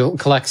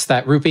 collects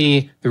that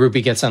rupee, the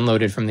rupee gets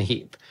unloaded from the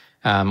heap.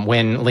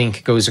 When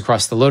Link goes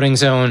across the loading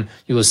zone,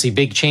 you will see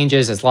big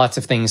changes as lots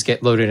of things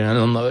get loaded and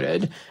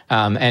unloaded.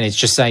 And it's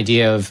just the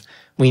idea of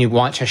when you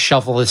want to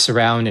shuffle this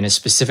around in a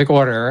specific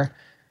order,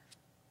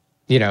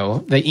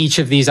 each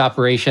of these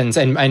operations,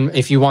 and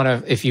if you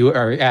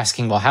are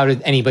asking, well, how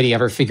did anybody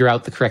ever figure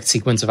out the correct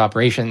sequence of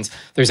operations?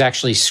 There's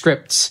actually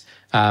scripts.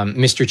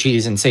 Mr.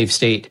 Cheese and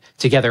Savestate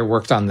together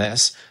worked on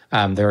this.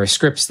 There are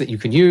scripts that you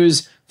can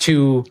use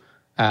to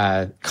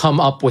come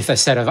up with a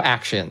set of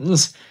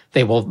actions.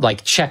 They will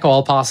check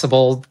all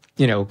possible,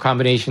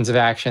 combinations of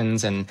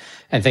actions and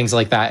things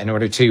like that in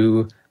order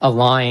to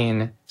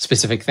align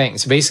specific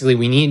things. So basically,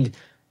 we need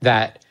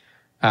that.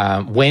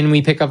 When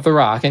we pick up the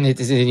rock, and it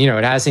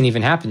hasn't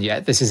even happened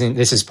yet. This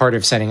is part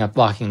of setting up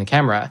locking the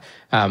camera.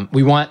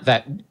 We want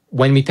that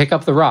when we pick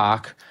up the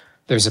rock,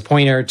 there's a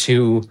pointer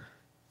to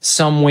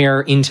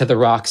somewhere into the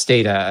rock's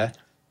data,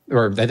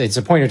 or that it's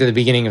a pointer to the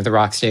beginning of the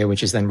rock's data,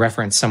 which is then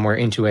referenced somewhere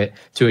into it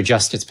to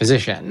adjust its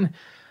position.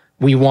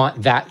 We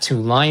want that to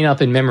line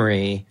up in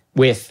memory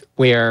with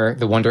where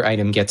the wonder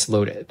item gets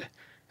loaded.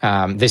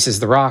 This is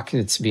the rock.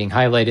 It's being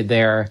highlighted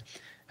there.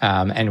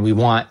 And we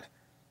want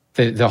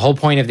the whole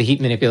point of the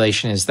heap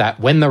manipulation is that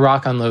when the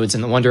rock unloads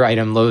and the wonder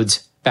item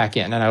loads back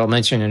in, and I will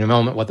mention in a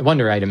moment what the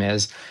wonder item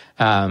is,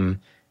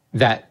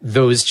 that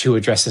those two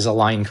addresses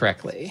align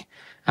correctly.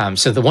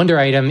 So the wonder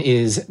item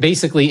is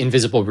basically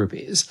invisible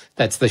rupees.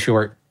 That's the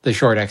short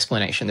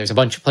explanation. There's a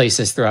bunch of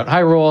places throughout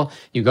Hyrule.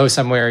 You go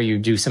somewhere, you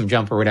do some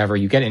jump or whatever,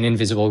 you get an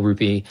invisible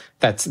rupee.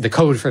 That's the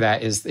code for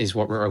that is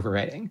what we're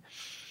overwriting.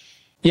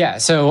 Yeah.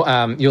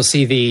 So you'll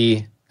see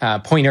the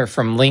pointer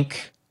from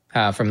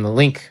the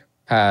link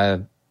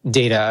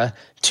data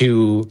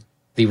to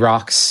the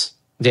rocks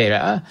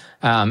data.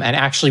 And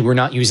actually, we're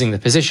not using the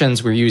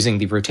positions, we're using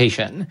the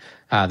rotation.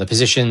 The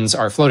positions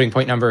are floating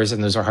point numbers,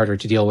 and those are harder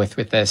to deal with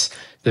this.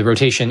 The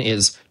rotation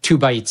is 2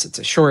 bytes. It's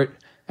a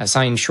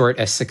signed short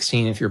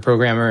S16 if you're a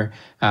programmer.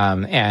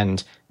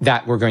 And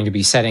that we're going to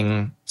be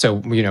setting. So,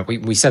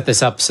 we set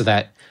this up so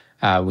that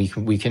we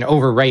can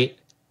overwrite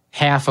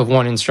half of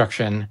one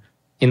instruction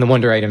in the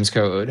wonder items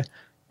code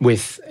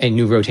with a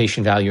new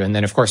rotation value. And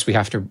then, of course, we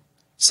have to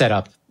set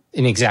up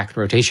an exact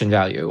rotation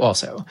value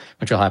also,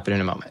 which will happen in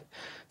a moment.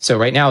 So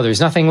right now there's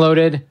nothing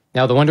loaded.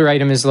 Now the wonder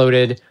item is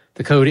loaded.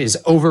 The code is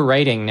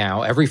overwriting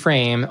now, every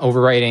frame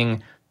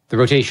overwriting the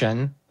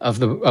rotation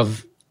of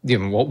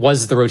what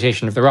was the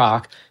rotation of the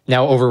rock,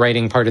 now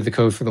overwriting part of the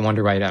code for the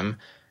wonder item.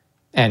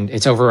 And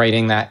it's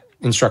overwriting that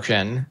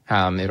instruction.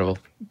 It'll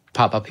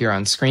pop up here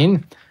on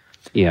screen.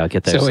 Yeah, I'll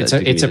get there. So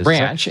it's a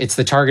branch. It's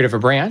the target of a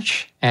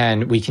branch.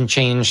 And we can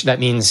change, that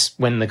means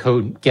when the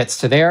code gets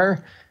to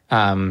there,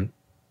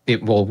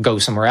 it will go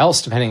somewhere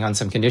else depending on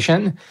some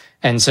condition.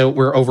 And so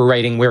we're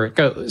overwriting where it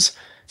goes.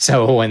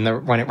 So when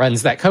it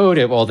runs that code,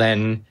 it will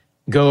then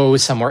go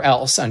somewhere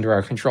else under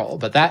our control.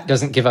 But that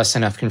doesn't give us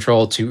enough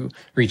control to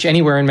reach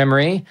anywhere in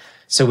memory.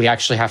 So we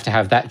actually have to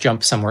have that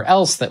jump somewhere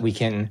else that we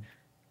can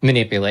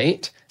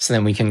manipulate. So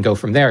then we can go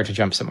from there to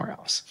jump somewhere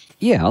else.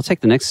 Yeah, I'll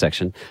take the next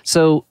section.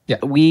 So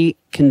we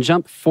can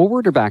jump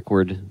forward or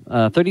backward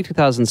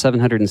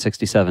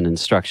 32,767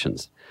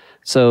 instructions.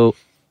 So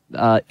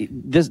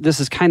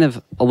this is kind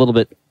of a little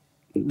bit,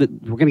 we're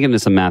going to get into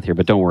some math here,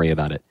 but don't worry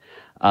about it.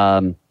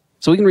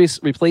 So we can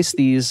replace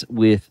these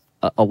with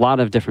a lot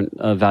of different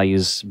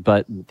values,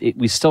 but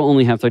we still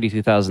only have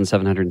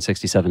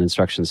 32,767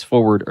 instructions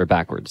forward or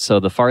backward. So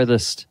the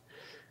farthest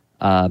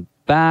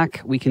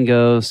back we can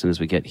go as soon as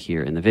we get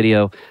here in the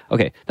video.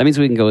 Okay, that means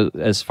we can go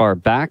as far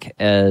back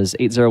as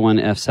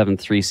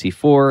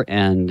 801F73C4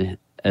 and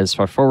as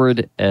far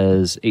forward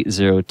as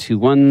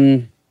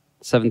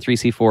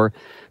 802173C4.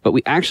 But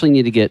we actually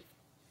need to get,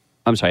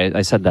 I'm sorry,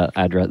 I said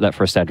that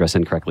first address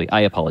incorrectly.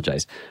 I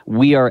apologize.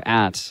 We are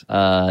at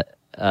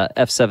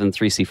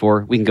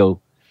F73C4. We can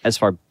go as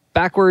far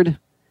backward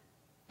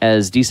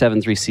as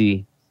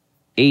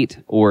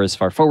D73C8 or as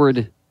far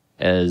forward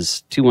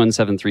as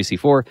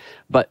 2173C4.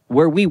 But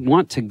where we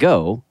want to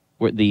go,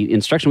 where the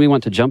instruction we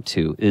want to jump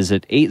to is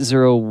at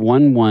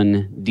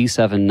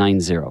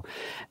 8011D790.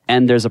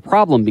 And there's a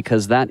problem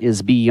because that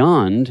is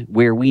beyond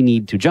where we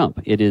need to jump.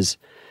 It is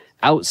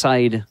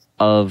outside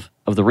of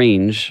the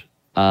range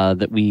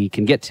that we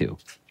can get to.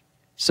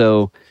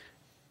 So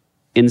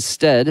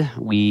instead,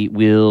 we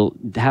will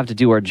have to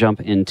do our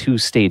jump in 2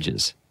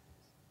 stages.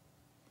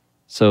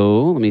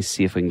 So let me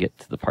see if we can get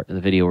to the part of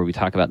the video where we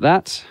talk about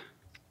that.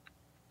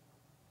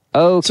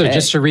 Okay. So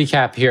just to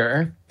recap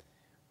here,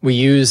 we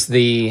use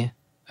the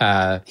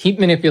heap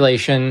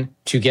manipulation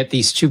to get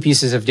these 2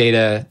 pieces of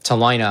data to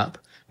line up,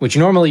 which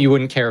normally you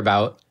wouldn't care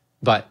about,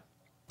 but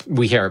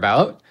we care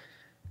about.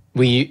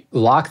 We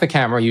lock the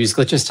camera, use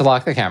glitches to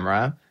lock the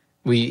camera.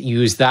 We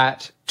use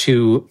that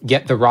to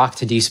get the rock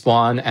to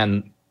despawn,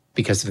 and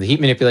because of the heap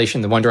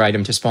manipulation, the wonder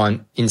item to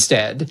spawn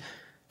instead.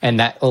 And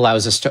that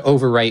allows us to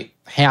overwrite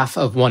half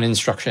of one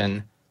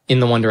instruction in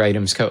the wonder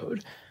item's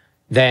code.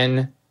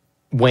 Then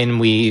when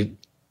we,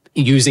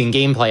 using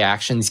gameplay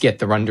actions, get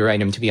the wonder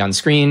item to be on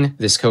screen,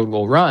 this code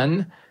will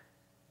run.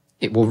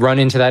 It will run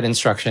into that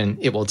instruction.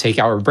 It will take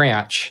our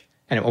branch,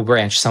 and it will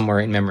branch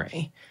somewhere in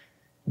memory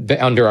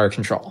under our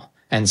control.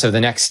 And so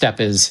the next step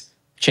is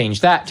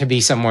change that to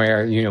be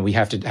somewhere, we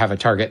have to have a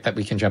target that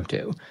we can jump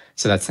to.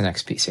 So that's the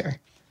next piece here.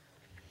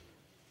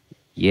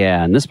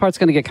 Yeah, and this part's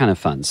going to get kind of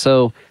fun.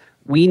 So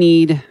we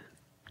need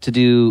to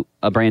do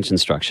a branch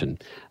instruction.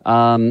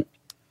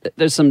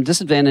 There's some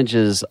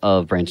disadvantages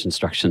of branch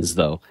instructions,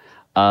 though.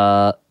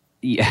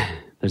 Yeah,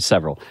 there's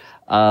several.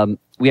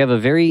 We have a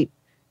very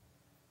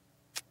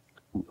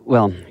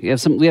well. We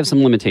have some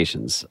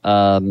limitations.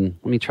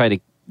 Let me try to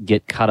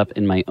get caught up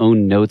in my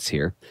own notes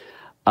here.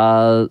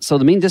 So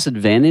the main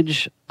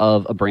disadvantage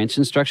of a branch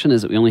instruction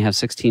is that we only have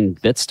 16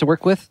 bits to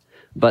work with,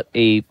 but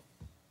a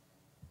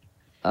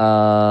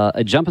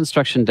jump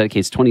instruction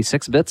dedicates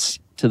 26 bits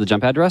to the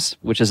jump address,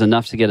 which is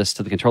enough to get us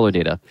to the controller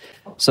data.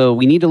 So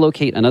we need to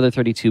locate another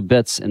 32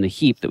 bits in the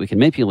heap that we can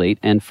manipulate,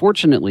 and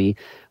fortunately,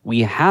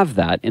 we have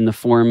that in the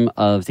form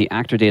of the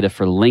actor data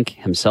for Link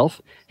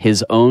himself,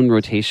 his own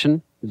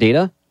rotation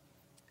data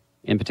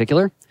in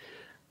particular.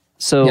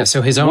 So yeah,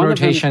 so his own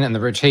rotation and the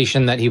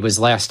rotation that he was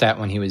last at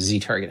when he was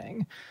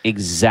Z-targeting.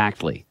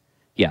 Exactly.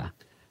 Yeah.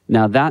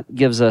 Now that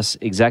gives us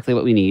exactly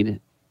what we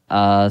need.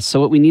 So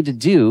what we need to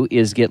do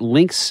is get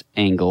Link's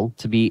angle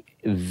to be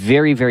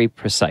very, very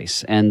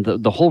precise. And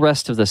the whole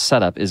rest of the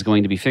setup is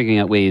going to be figuring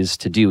out ways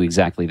to do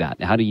exactly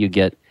that. How do you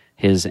get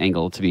his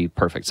angle to be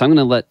perfect? So I'm going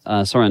to let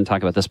Sauraen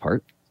talk about this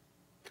part.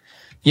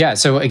 Yeah,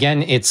 so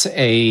again, it's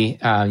a,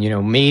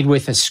 made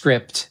with a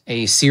script,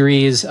 a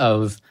series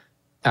of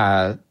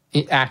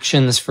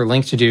actions for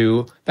Link to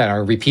do that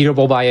are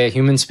repeatable by a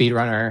human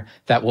speedrunner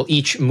that will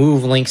each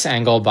move Link's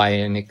angle by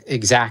an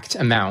exact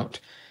amount.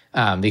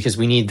 Because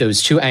we need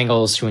those two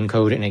angles to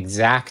encode an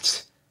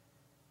exact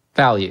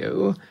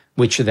value,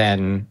 which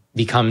then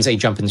becomes a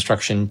jump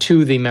instruction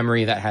to the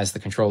memory that has the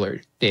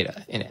controller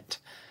data in it.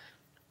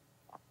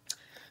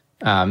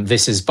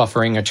 This is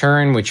buffering a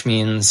turn, which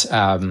means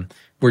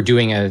we're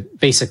doing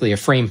basically a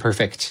frame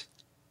perfect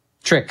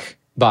trick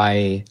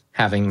by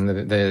having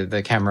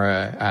the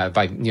camera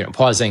by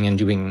pausing and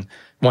doing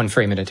one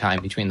frame at a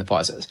time between the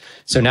pauses.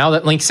 So now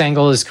that Link's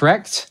angle is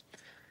correct,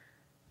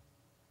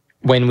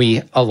 when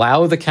we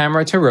allow the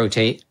camera to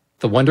rotate,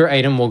 the wonder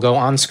item will go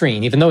on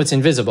screen. Even though it's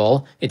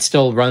invisible, it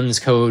still runs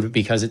code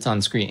because it's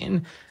on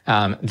screen.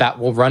 That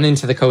will run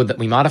into the code that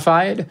we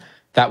modified.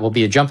 That will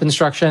be a jump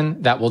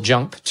instruction. That will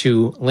jump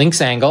to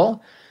Link's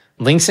angle.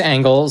 Link's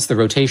angles, the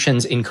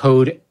rotations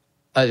encode...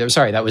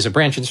 that was a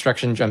branch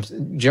instruction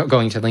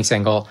going to Link's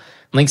angle.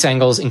 Link's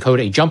angles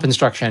encode a jump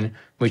instruction,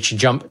 which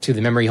jump to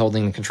the memory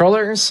holding the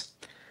controllers.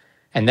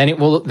 And then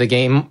the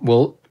game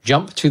will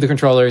jump to the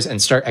controllers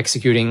and start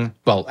executing.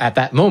 Well, at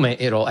that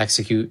moment, it'll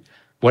execute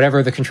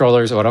whatever the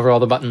controllers or whatever all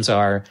the buttons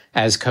are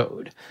as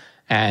code.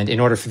 And in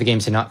order for the game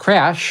to not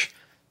crash,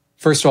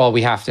 first of all,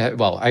 we have to.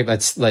 Well,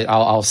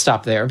 I'll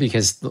stop there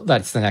because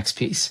that's the next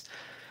piece.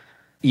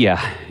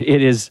 Yeah,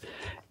 it is.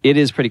 It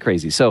is pretty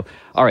crazy. So,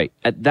 all right,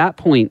 at that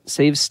point,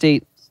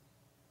 Savestate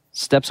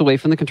steps away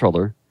from the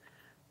controller.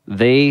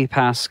 They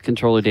pass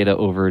controller data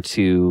over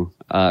to,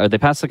 or they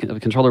pass the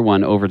controller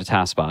one over to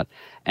TASBot,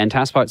 and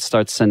TASBot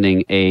starts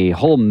sending a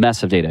whole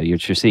mess of data you're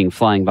seeing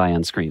flying by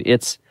on screen.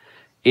 It's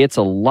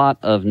a lot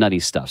of nutty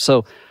stuff.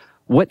 So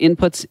what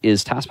inputs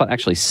is TASBot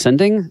actually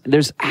sending?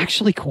 There's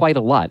actually quite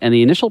a lot, and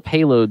the initial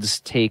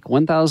payloads take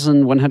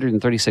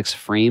 1,136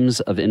 frames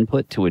of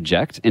input to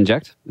inject.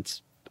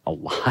 It's a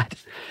lot.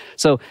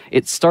 So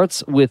it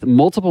starts with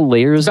multiple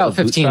layers about of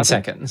 15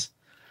 seconds.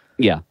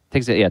 Yeah,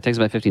 it takes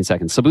about 15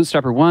 seconds. So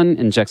Bootstrapper 1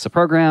 injects a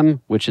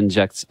program, which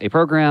injects a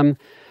program,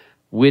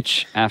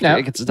 which after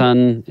it gets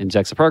done,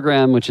 injects a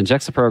program, which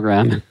injects a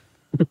program,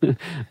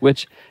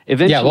 which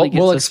eventually gets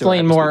we'll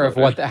explain more of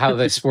how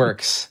this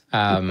works.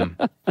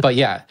 But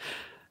yeah,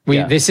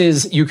 this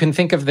is, you can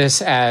think of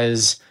this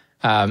as,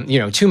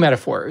 two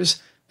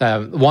metaphors.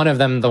 One of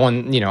them, the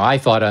one, I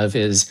thought of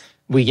is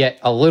we get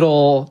a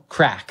little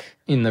crack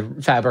in the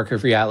fabric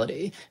of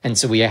reality. And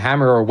so we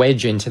hammer a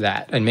wedge into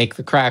that and make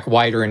the crack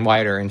wider and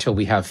wider until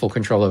we have full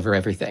control over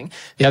everything.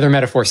 The other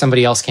metaphor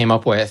somebody else came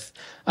up with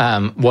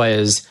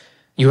was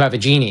you have a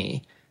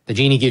genie. The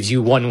genie gives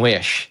you one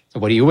wish. So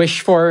what do you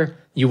wish for?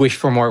 You wish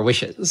for more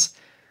wishes.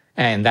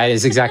 And that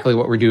is exactly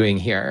what we're doing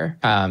here.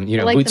 like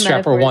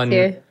Bootstrapper 1.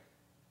 Here.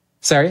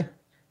 Sorry?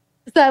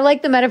 So I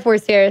like the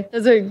metaphors here.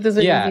 Those are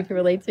easy to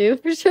relate to,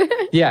 for sure.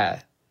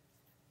 Yeah.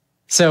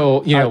 So,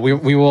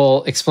 we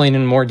will explain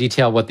in more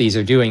detail what these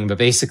are doing, but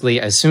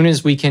basically, as soon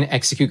as we can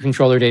execute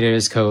controller data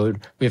as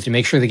code, we have to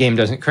make sure the game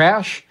doesn't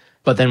crash,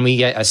 but then we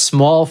get a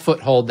small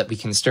foothold that we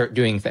can start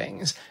doing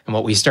things. And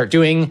what we start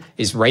doing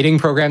is writing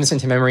programs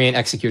into memory and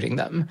executing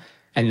them.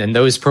 And then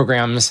those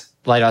programs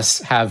let us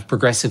have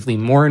progressively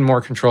more and more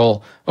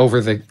control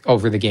over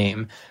the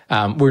game.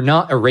 We're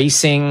not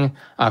erasing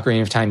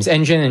Ocarina of Time's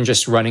engine and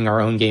just running our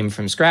own game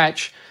from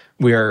scratch.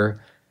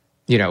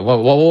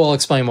 We'll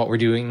explain what we're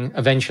doing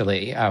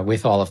eventually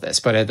with all of this.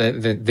 But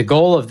the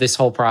goal of this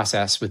whole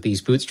process with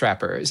these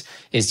bootstrappers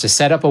is to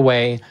set up a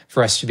way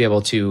for us to be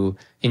able to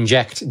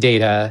inject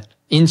data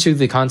into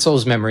the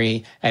console's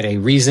memory at a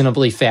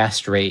reasonably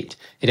fast rate.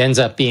 It ends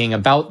up being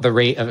about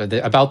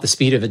the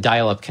speed of a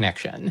dial-up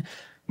connection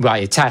by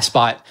a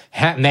TASBot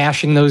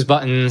mashing those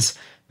buttons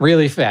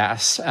really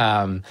fast.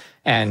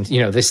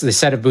 This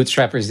set of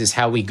bootstrappers is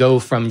how we go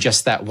from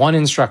just that one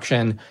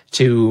instruction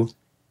to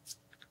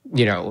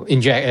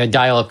inject a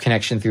dial-up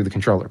connection through the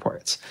controller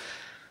ports.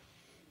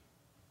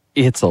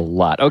 It's a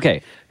lot.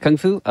 Okay,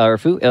 Fu, are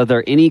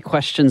there any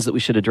questions that we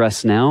should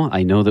address now?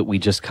 I know that we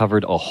just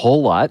covered a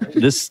whole lot.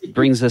 This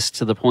brings us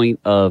to the point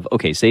of,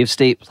 okay, save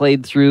state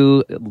played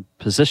through,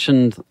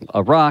 positioned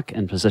a rock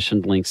and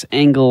positioned Link's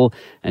angle,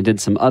 and did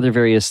some other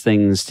various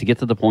things to get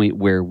to the point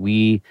where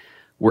we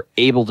were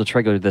able to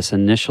trigger this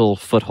initial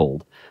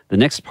foothold. The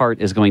next part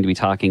is going to be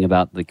talking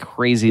about the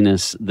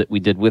craziness that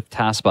we did with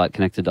TASBot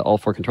connected to all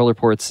 4 controller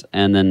ports,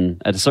 and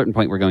then at a certain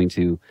point we're going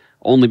to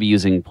only be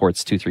using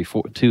ports 2 through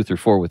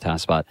 4 with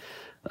TASBot.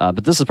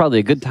 But this is probably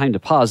a good time to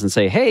pause and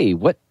say, hey,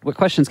 what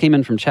questions came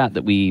in from chat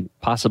that we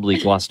possibly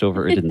glossed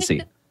over or didn't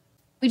see?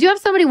 We do have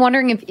somebody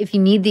wondering if you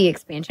need the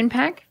expansion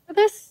pack for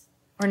this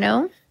or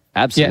no?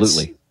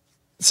 Absolutely. Yes.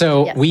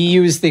 So we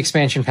use the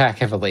expansion pack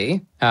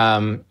heavily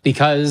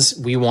because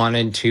we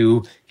wanted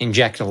to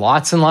inject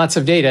lots and lots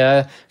of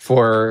data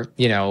for,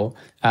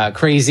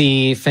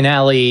 crazy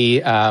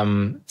finale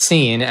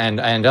scene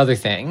and other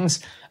things.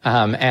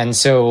 And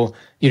so,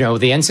 the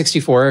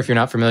N64, if you're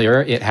not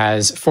familiar, it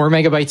has 4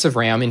 megabytes of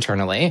RAM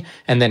internally,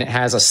 and then it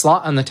has a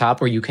slot on the top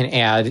where you can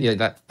add,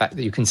 that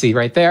you can see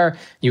right there,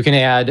 you can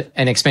add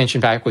an expansion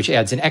pack, which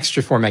adds an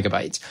extra 4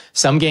 megabytes.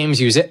 Some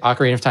games use it.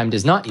 Ocarina of Time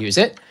does not use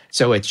it.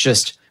 So it's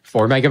just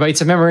 4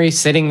 megabytes of memory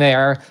sitting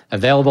there,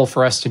 available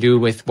for us to do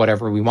with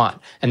whatever we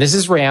want. And this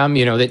is RAM,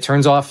 that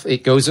turns off,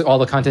 all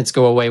the contents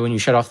go away when you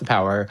shut off the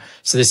power.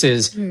 So this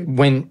is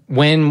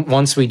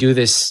once we do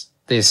this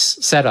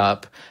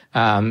setup,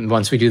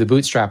 once we do the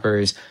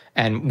bootstrappers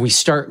and we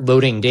start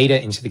loading data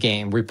into the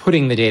game, we're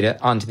putting the data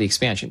onto the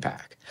expansion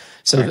pack.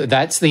 So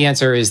that's the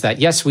answer, is that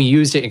yes, we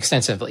used it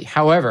extensively.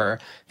 However,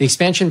 the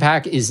expansion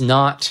pack is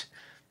not,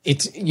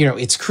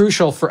 it's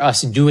crucial for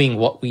us doing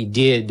what we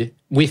did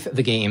with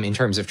the game in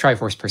terms of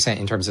Triforce%,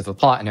 in terms of the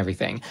plot and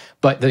everything.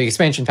 But the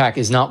expansion pack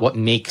is not what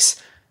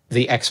makes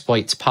the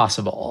exploits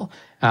possible.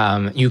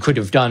 You could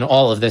have done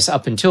all of this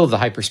up until the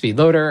hyperspeed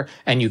loader,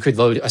 and you could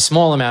load a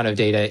small amount of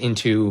data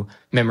into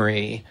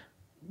memory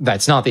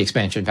that's not the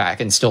expansion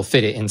pack and still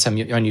fit it in some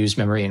unused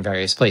memory in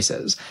various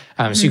places.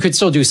 So you could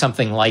still do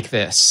something like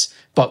this,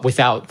 but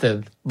without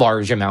the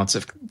large amounts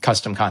of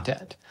custom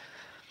content.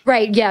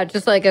 Right, yeah,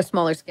 just like a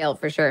smaller scale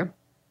for sure.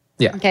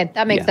 Yeah. Okay,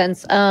 that makes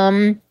sense.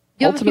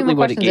 Ultimately,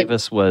 what it gave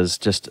us was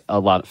just a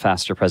lot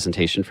faster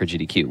presentation for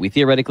GDQ. We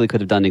theoretically could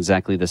have done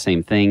exactly the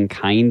same thing,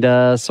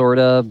 kinda,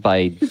 sorta,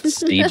 by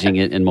staging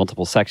it in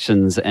multiple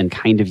sections and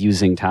kind of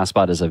using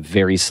TASBot as a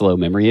very slow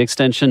memory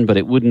extension, but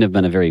it wouldn't have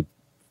been a very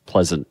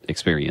pleasant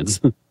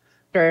experience.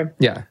 Sure.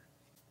 Yeah.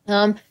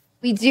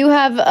 We do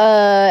have,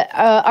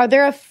 are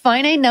there a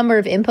finite number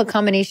of input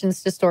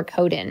combinations to store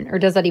code in, or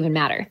does that even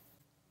matter?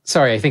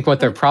 Sorry, I think what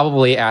they're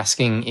probably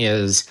asking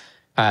is,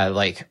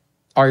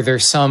 are there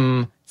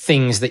some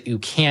things that you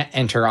can't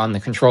enter on the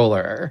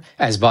controller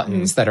as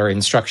buttons that are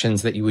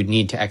instructions that you would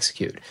need to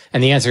execute?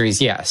 And the answer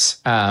is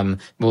yes.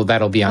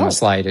 That'll be on the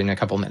slide in a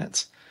couple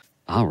minutes.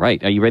 All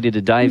right. Are you ready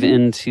to dive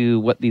into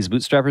what these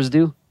bootstrappers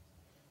do?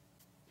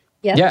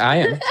 Yes. Yeah, I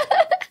am.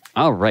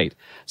 All right.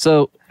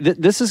 So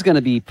this is going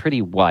to be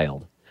pretty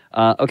wild.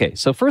 Okay,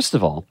 so first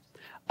of all,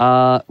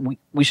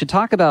 we should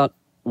talk about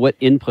what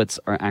inputs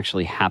are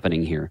actually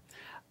happening here.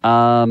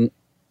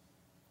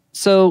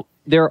 So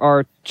there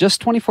are just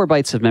 24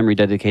 bytes of memory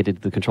dedicated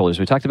to the controllers.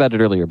 We talked about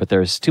it earlier, but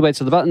there's 2 bytes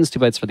of the buttons, 2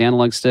 bytes for the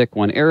analog stick,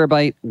 1 error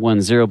byte,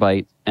 1 0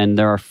 byte, and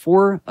there are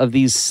 4 of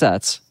these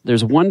sets.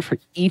 There's 1 for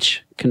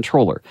each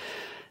controller.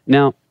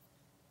 Now,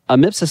 a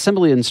MIPS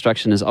assembly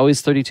instruction is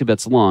always 32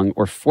 bits long,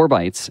 or 4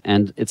 bytes,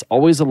 and it's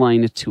always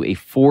aligned to a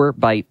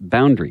 4-byte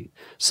boundary.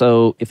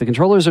 So if the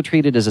controllers are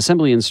treated as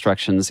assembly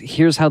instructions,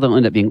 here's how they'll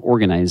end up being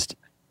organized.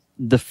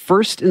 The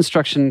first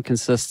instruction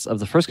consists of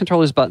the first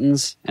controller's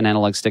buttons and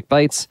analog stick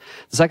bytes.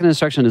 The second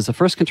instruction is the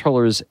first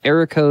controller's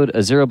error code,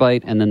 a 0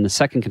 byte, and then the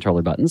second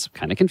controller buttons.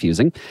 Kind of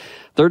confusing.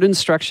 Third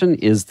instruction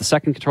is the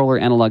second controller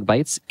analog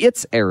bytes,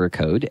 its error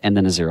code, and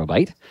then a 0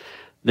 byte.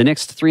 The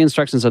next 3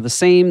 instructions are the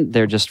same.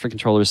 They're just for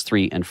controllers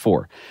 3 and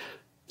 4.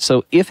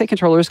 So if a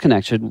controller is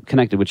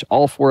connected, which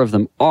all 4 of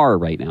them are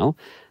right now,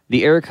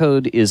 the error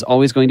code is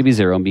always going to be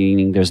 0,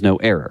 meaning there's no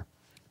error.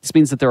 This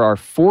means that there are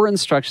 4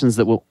 instructions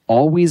that will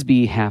always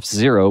be half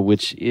 0,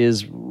 which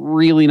is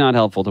really not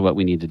helpful to what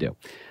we need to do.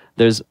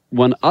 There's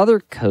one other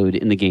code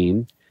in the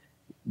game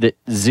that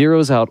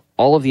zeroes out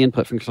all of the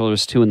input from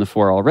controllers 2 and the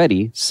 4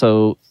 already,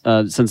 so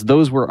since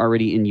those were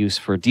already in use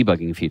for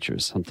debugging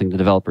features, something the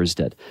developers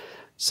did.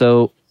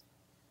 So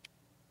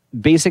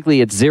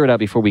basically, it's zeroed out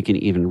before we can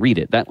even read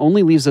it. That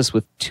only leaves us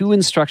with 2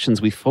 instructions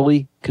we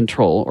fully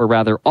control, or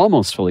rather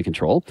almost fully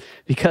control,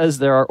 because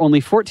there are only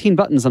 14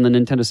 buttons on the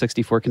Nintendo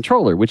 64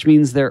 controller, which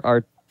means there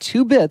are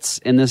 2 bits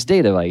in this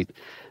data byte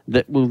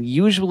that will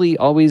usually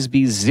always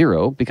be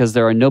 0 because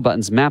there are no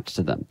buttons mapped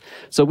to them.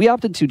 So we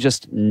opted to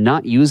just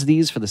not use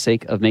these for the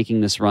sake of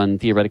making this run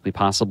theoretically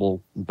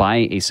possible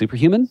by a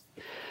superhuman.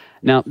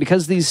 Now,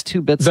 because these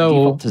 2 bits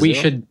default to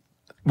 0,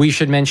 We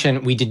should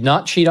mention we did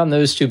not cheat on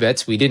those 2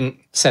 bits. We didn't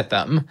set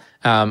them,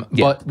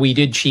 but we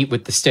did cheat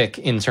with the stick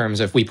in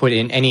terms of we put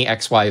in any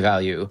XY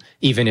value,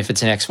 even if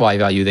it's an XY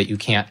value that you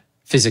can't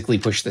physically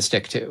push the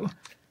stick to.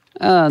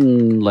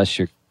 Unless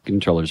your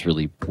controller's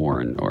really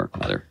worn or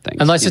other things.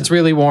 Unless it's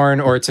really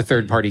worn or it's a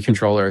third-party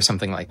controller or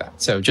something like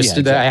that. So just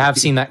I have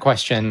seen that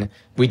question.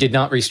 We did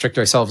not restrict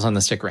ourselves on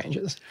the stick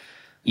ranges.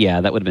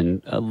 Yeah, that would have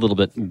been a little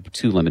bit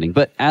too limiting.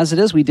 But as it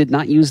is, we did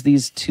not use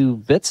these 2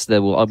 bits.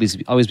 That will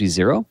always be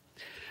 0.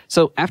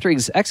 So after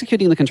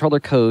executing the controller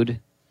code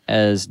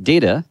as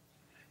data,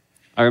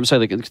 or I'm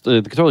sorry,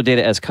 the controller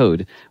data as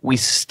code, we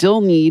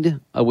still need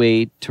a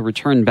way to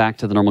return back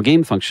to the normal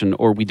game function,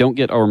 or we don't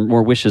get our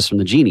more wishes from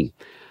the genie.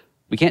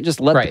 We can't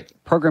just let the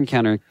program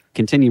counter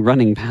continue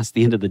running past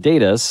the end of the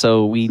data,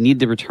 so we need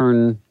to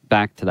return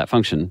back to that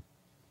function,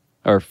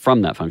 or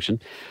from that function.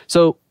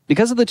 So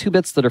because of the 2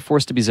 bits that are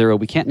forced to be 0,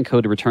 we can't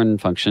encode a return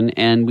function,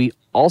 and we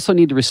also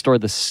need to restore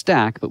the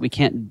stack, but we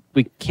can't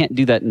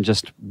do that in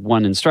just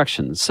one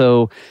instruction.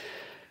 So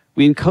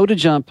we encode a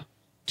jump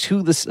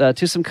to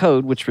some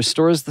code which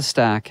restores the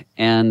stack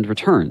and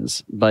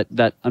returns, but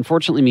that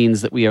unfortunately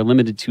means that we are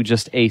limited to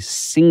just a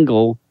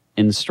single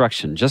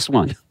instruction, just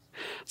one.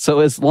 So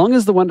as long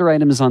as the wonder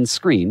item is on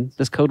screen,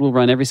 this code will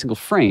run every single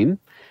frame,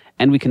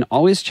 and we can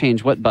always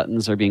change what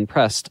buttons are being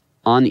pressed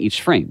on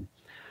each frame.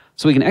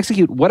 So we can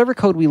execute whatever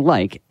code we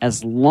like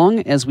as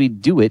long as we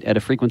do it at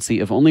a frequency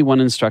of only 1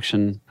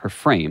 instruction per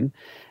frame,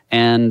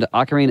 and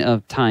Ocarina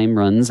of Time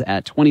runs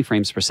at 20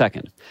 frames per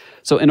second.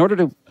 So in order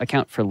to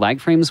account for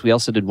lag frames, we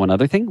also did one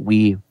other thing.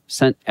 We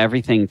sent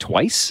everything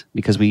twice,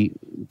 because we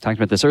talked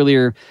about this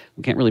earlier.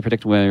 We can't really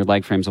predict where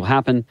lag frames will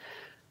happen.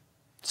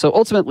 So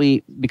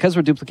ultimately, because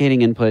we're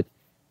duplicating input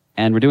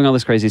and we're doing all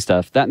this crazy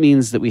stuff, that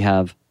means that we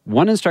have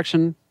 1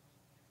 instruction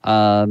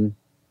per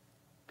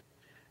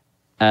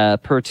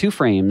 2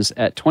 frames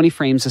at 20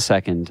 frames a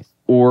second,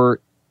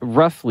 or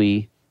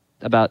roughly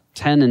about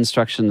 10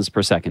 instructions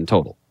per second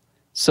total.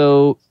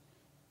 So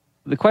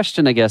the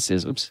question, I guess,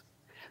 is,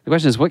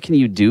 what can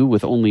you do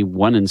with only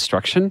 1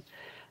 instruction?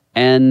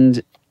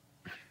 And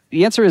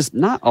the answer is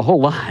not a whole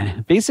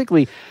lot.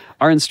 Basically,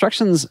 our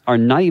instructions are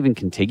not even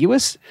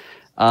contiguous,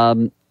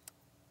 but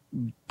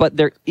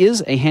there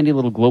is a handy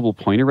little global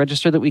pointer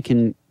register that we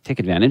can take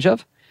advantage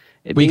of.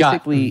 We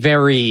got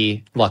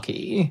very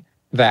lucky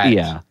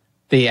that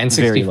the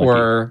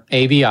N64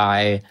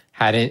 ABI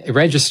had a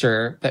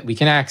register that we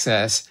can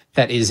access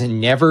that is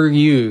never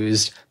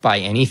used by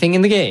anything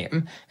in the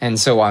game. And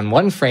so on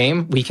one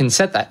frame, we can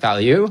set that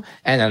value,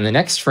 and on the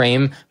next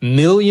frame,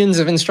 millions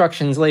of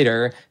instructions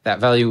later, that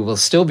value will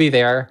still be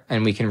there,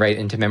 and we can write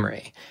into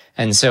memory.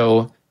 And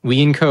so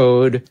we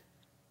encode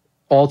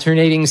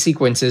alternating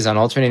sequences on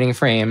alternating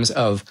frames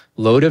of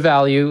load a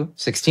value,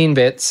 16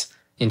 bits,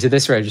 into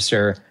this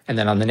register, and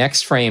then on the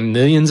next frame,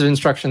 millions of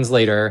instructions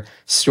later,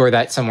 store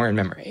that somewhere in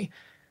memory.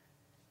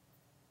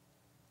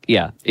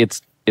 Yeah,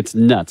 it's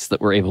nuts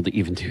that we're able to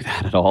even do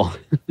that at all.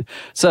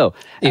 So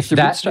if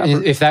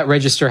that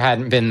register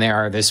hadn't been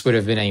there, this would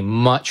have been a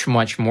much,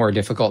 much more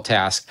difficult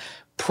task.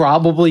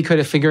 Probably could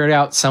have figured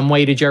out some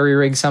way to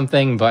jerry-rig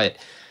something, but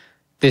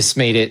this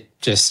made it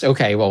just,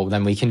 okay, well,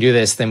 then we can do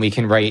this, then we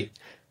can write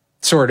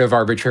sort of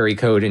arbitrary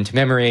code into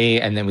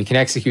memory, and then we can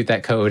execute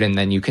that code, and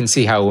then you can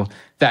see how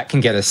that can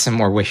get us some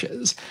more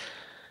wishes.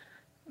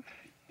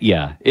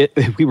 Yeah,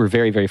 we were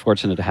very, very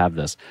fortunate to have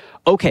this.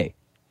 Okay,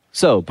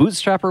 so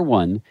Bootstrapper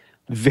 1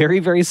 very,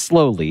 very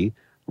slowly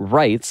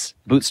writes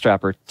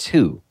Bootstrapper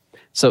 2.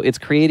 So it's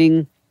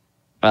creating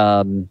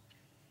a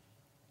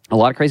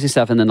lot of crazy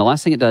stuff, and then the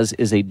last thing it does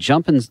is a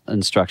jump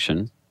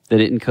instruction that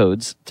it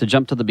encodes to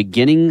jump to the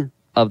beginning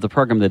of the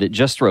program that it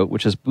just wrote,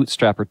 which is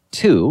Bootstrapper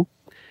 2,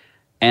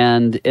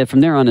 and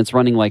from there on, it's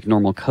running like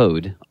normal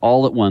code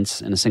all at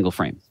once in a single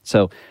frame.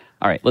 So,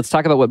 all right, let's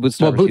talk about what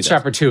Bootstrapper 2 does.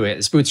 Bootstrapper 2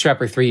 is.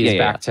 Bootstrapper 3 is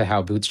back to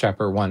how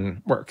Bootstrapper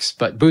 1 works.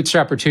 But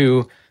Bootstrapper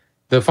 2,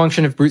 the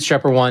function of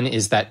Bootstrapper 1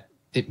 is that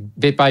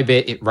bit by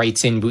bit, it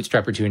writes in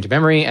Bootstrapper 2 into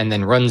memory and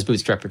then runs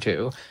Bootstrapper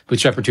 2.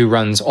 Bootstrapper 2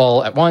 runs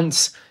all at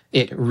once.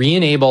 It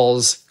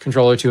re-enables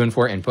controller 2 and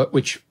 4 input,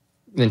 which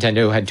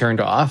Nintendo had turned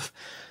off.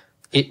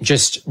 It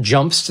just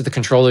jumps to the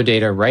controller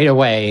data right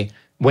away.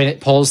 When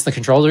it pulls the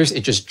controllers, it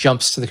just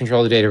jumps to the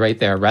controller data right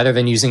there rather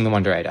than using the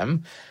wonder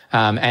item.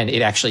 And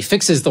it actually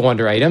fixes the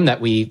wonder item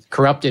that we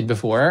corrupted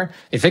before.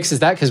 It fixes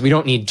that because we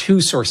don't need 2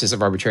 sources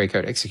of arbitrary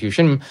code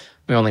execution.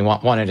 We only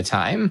want 1 at a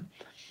time.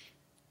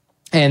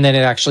 And then it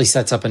actually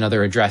sets up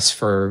another address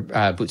for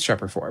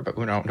Bootstrapper 4, but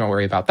we don't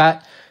worry about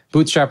that.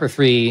 Bootstrapper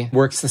 3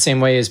 works the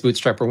same way as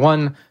Bootstrapper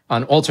 1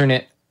 on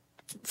alternate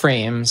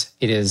frames.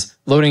 It is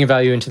loading a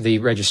value into the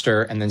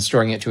register and then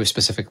storing it to a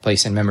specific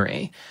place in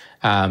memory.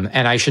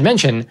 And I should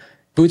mention,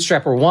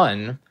 Bootstrapper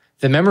 1,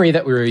 the memory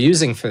that we were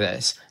using for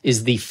this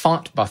is the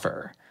font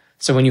buffer.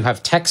 So when you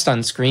have text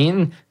on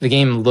screen, the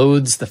game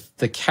loads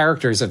the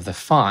characters of the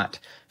font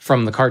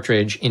from the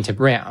cartridge into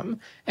RAM.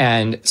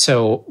 And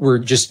so we're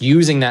just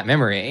using that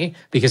memory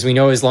because we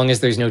know as long as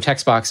there's no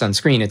text box on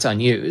screen, it's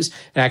unused.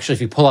 And actually,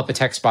 if you pull up a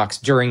text box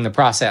during the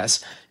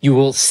process, you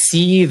will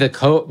see the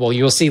code. Well,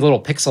 you'll see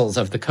little pixels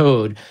of the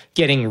code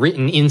getting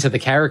written into the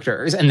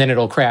characters, and then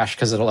it'll crash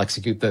because it'll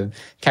execute the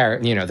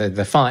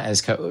font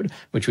as code,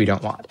 which we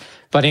don't want.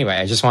 But anyway,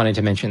 I just wanted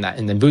to mention that.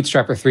 And then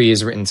Bootstrapper 3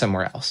 is written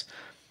somewhere else.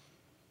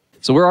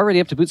 So we're already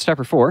up to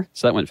Bootstrapper 4,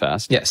 so that went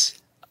fast. Yes.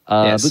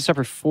 Yes.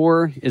 Bootstrapper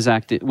 4 is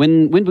active.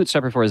 When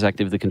Bootstrapper 4 is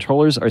active, the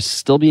controllers are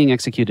still being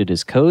executed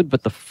as code,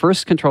 but the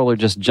first controller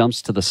just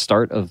jumps to the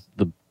start of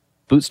the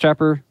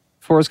Bootstrapper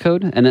 4's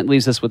code, and that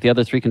leaves us with the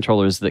other 3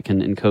 controllers that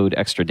can encode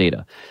extra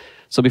data.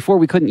 So before,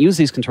 we couldn't use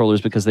these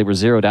controllers because they were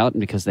zeroed out and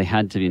because they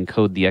had to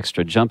encode the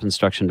extra jump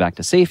instruction back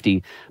to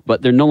safety,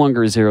 but they're no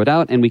longer zeroed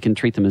out, and we can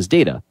treat them as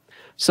data.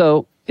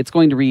 So it's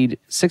going to read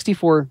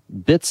 64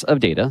 bits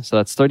of data, so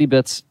that's 30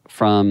 bits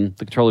from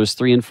the controllers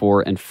 3 and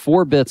 4, and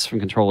 4 bits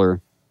from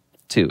controller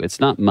 2. It's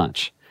not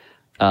much.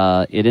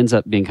 It ends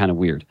up being kind of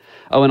weird.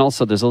 Oh, and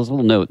also there's a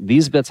little note.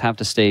 These bits have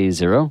to stay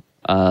 0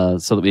 so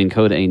that we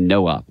encode a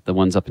no-op. The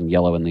ones up in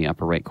yellow in the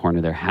upper right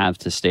corner there have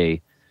to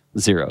stay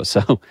 0.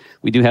 So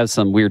we do have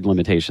some weird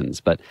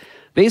limitations. But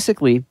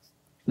basically,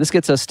 this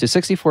gets us to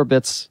 64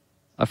 bits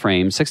a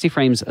frame, 60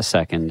 frames a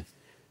second,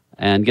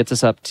 and gets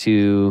us up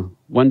to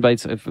 1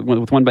 byte.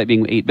 With 1 byte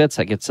being 8 bits,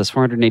 that gets us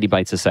 480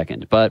 bytes a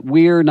second. But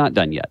we're not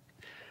done yet.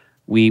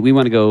 We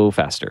want to go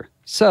faster.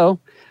 So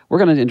we're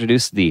going to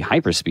introduce the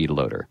hyperspeed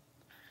loader.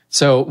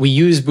 So we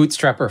use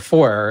Bootstrapper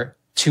 4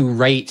 to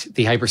write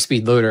the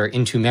hyperspeed loader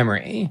into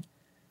memory.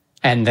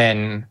 And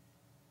then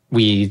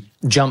we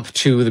jump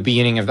to the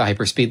beginning of the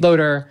hyperspeed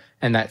loader,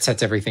 and that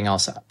sets everything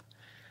else up.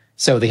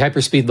 So the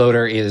hyperspeed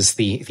loader is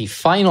the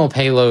final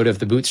payload of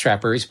the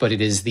bootstrappers, but it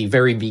is the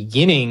very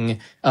beginning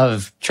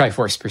of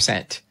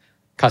triforcepercent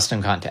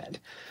custom content.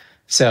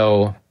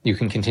 So you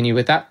can continue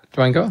with that,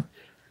 Dwango?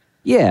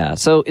 Yeah,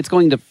 so it's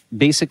going to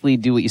basically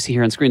do what you see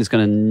here on screen. It's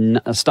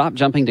going to stop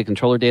jumping to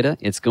controller data.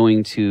 It's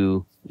going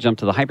to jump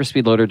to the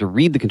hyperspeed loader to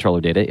read the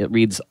controller data. It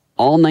reads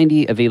all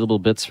 90 available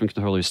bits from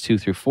controllers 2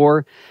 through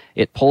 4.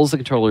 It pulls the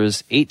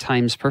controllers 8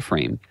 times per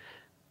frame.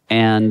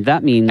 And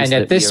that means And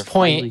at this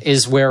point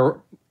is where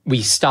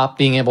we stop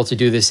being able to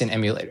do this in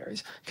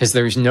emulators, because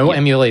there's no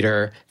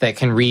emulator that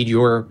can read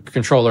your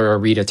controller or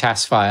read a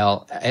task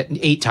file at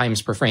 8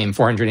 times per frame,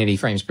 480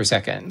 frames per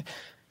second.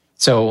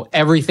 So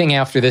everything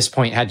after this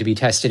point had to be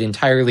tested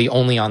entirely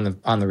only on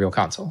the real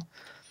console.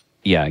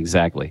 Yeah,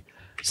 exactly.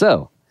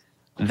 So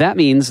that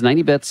means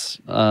 90 bits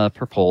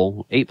per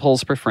pull, 8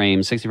 pulls per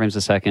frame, 60 frames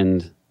a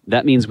second.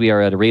 That means we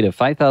are at a rate of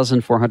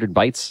 5,400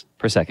 bytes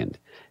per second.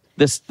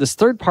 This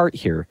third part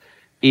here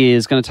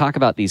is going to talk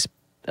about these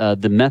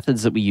the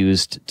methods that we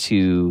used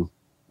to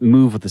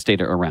move with this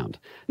data around.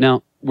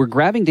 Now, we're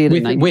grabbing data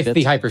with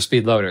the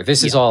hyperspeed loader.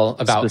 This is all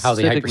about how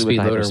the hyperspeed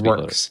loader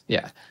works.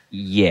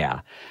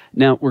 Yeah.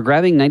 Now, we're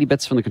grabbing 90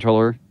 bits from the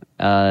controller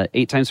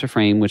 8 times per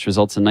frame, which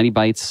results in 90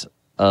 bytes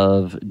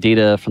of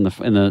data from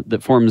that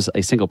forms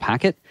a single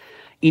packet.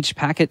 Each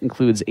packet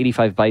includes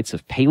 85 bytes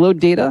of payload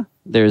data.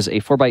 There's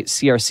a 4-byte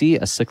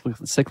CRC,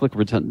 a cyclic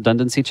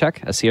redundancy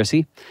check, a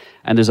CRC,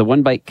 and there's a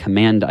 1-byte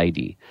command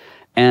ID.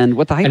 And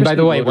what the hyperspeed And by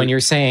the way, loader, when you're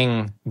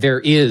saying there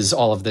is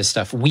all of this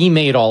stuff, we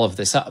made all of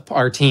this up.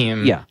 Our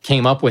team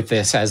came up with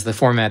this as the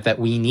format that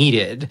we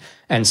needed.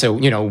 And so,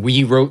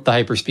 we wrote the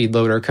hyperspeed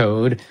loader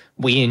code.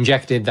 We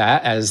injected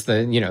that as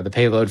the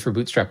payload for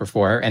Bootstrapper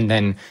 4. And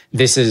then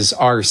this is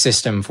our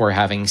system for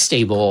having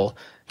stable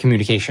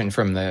communication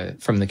from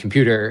the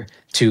computer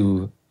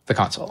to the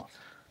console.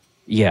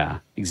 Yeah,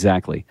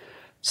 exactly.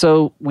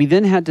 So we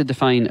then had to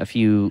define a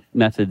few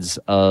methods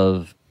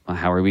of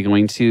how are we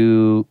going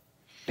to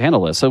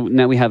handle this. So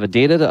now we have a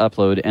data to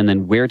upload and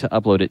then where to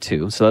upload it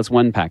to. So that's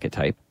one packet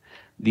type.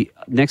 The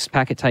next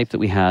packet type that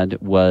we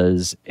had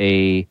was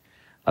a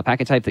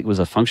packet type that was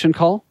a function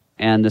call.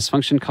 And this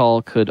function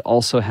call could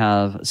also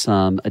have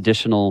some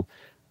additional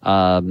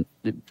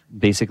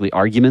basically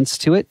arguments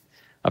to it,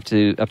 up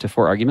to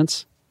 4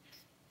 arguments.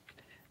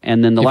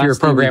 And then the last if you're a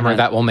programmer,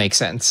 that will make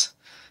sense.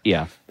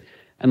 Yeah.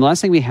 And the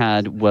last thing we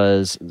had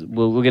was,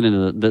 we'll get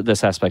into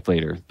this aspect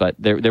later, but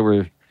there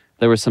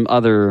were some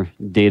other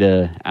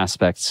data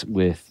aspects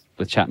with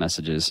chat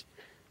messages,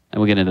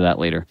 and we'll get into that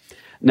later.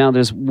 Now,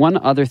 there's one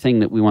other thing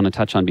that we want to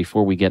touch on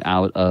before we get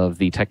out of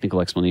the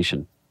technical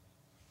explanation.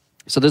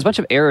 So there's a bunch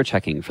of error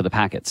checking for the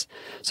packets.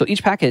 So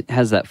each packet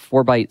has that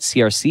 4-byte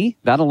CRC.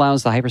 That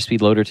allows the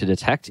hyperspeed loader to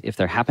detect if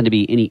there happen to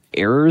be any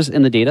errors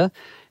in the data.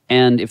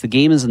 And if the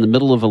game is in the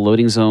middle of a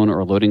loading zone or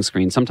a loading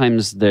screen,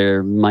 sometimes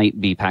there might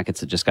be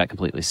packets that just got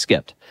completely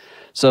skipped.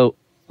 So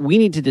we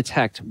need to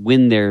detect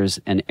when there's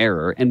an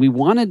error, and we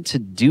wanted to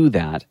do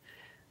that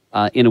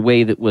in a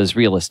way that was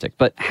realistic.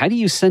 But how do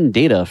you send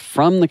data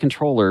from the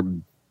controller,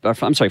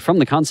 from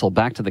the console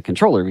back to the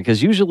controller?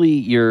 Because usually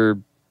you're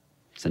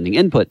sending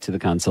input to the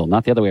console,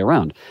 not the other way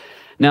around.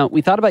 Now,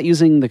 we thought about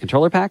using the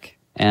controller pack,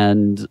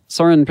 and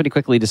Sauraen pretty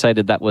quickly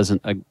decided that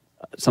wasn't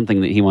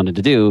something that he wanted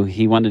to do.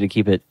 He wanted to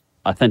keep it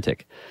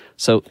authentic.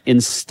 So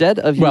instead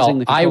of using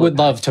the I controller would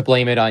love to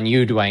blame it on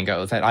you,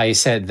 Dwango, that I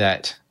said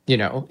that, you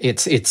know,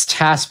 it's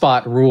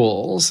TASBot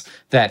rules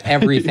that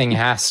everything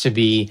has to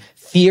be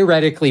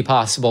theoretically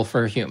possible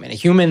for a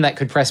human that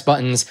could press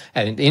buttons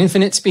at an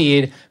infinite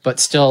speed, but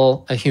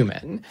still a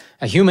human.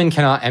 A human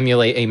cannot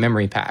emulate a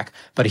memory pack,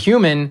 but a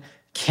human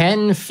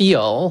can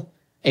feel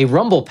a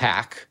rumble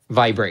pack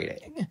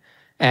vibrating.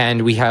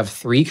 And we have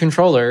 3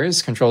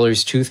 controllers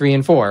 2, 3,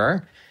 and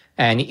 4.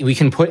 And we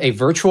can put a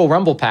virtual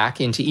rumble pack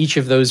into each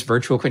of those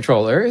virtual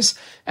controllers,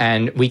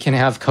 and we can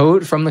have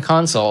code from the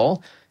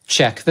console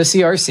check the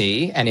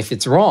CRC, and if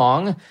it's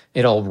wrong,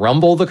 it'll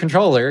rumble the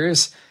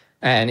controllers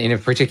and in a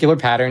particular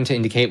pattern to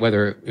indicate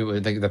whether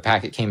the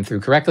packet came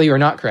through correctly or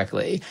not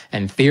correctly.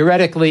 And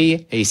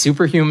theoretically, a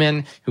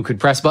superhuman who could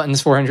press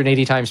buttons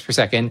 480 times per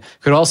second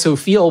could also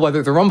feel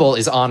whether the rumble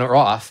is on or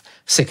off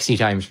 60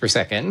 times per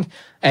second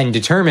and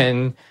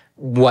determine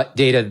what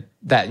data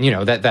that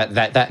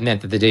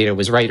meant that the data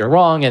was right or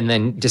wrong, and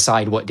then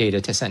decide what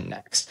data to send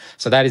next.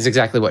 So that is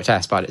exactly what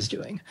TASBot is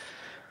doing.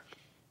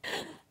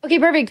 Okay,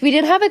 perfect. We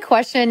did have a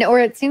question, or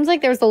it seems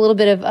like there was a little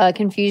bit of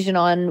confusion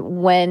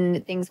on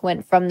when things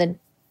went from the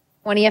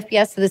 20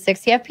 FPS to the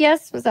 60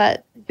 FPS. Was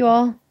that you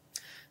all?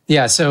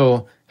 Yeah,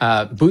 so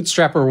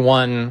Bootstrapper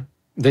 1,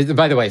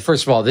 by the way,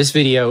 first of all, this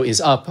video is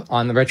up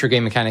on the Retro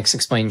Game Mechanics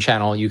Explained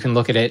channel. You can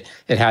look at it.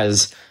 It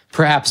has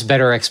perhaps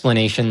better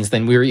explanations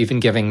than we're even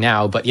giving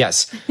now. But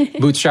yes,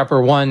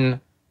 Bootstrapper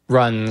 1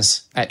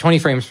 runs at 20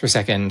 frames per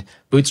second.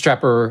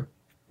 Bootstrapper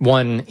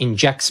 1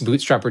 injects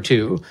Bootstrapper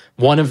 2.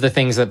 One of the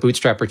things that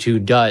Bootstrapper 2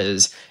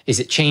 does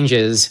is it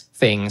changes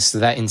things so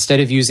that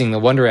instead of using the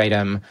Wonder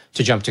item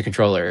to jump to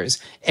controllers,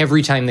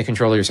 every time the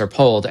controllers are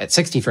pulled at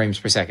 60 frames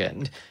per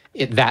second,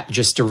 that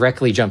just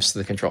directly jumps to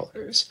the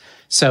controllers.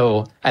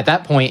 So at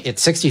that point,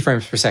 it's 60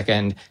 frames per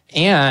second,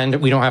 and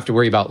we don't have to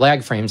worry about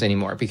lag frames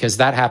anymore because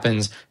that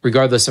happens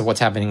regardless of what's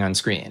happening on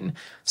screen.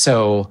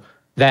 So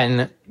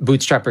then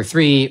Bootstrapper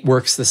 3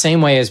 works the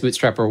same way as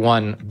Bootstrapper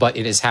 1, but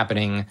it is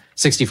happening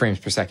 60 frames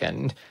per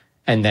second.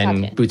 And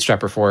then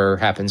Bootstrapper 4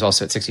 happens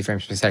also at 60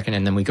 frames per second,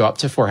 and then we go up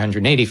to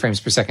 480 frames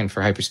per second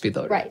for hyperspeed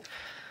loading.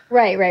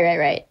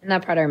 Right. And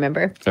that part I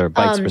remember. Or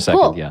bytes per second,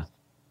 cool. Yeah.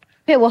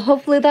 Okay, well,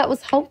 hopefully that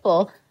was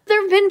helpful.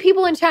 There have been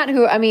people in chat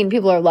who, I mean,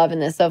 people are loving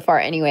this so far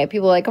anyway.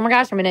 People are like, oh my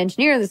gosh, I'm an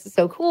engineer. This is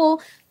so cool.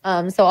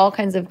 So all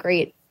kinds of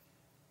great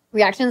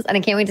reactions, and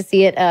I can't wait to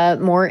see it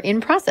more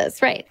in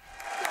process. Right.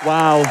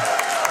 Wow.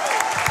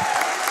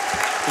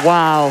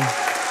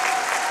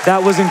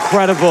 That was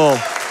incredible.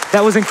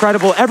 That was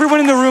incredible.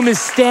 Everyone in the room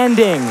is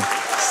standing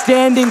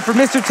for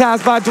Mr.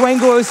 TASBot,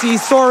 dwangoAC,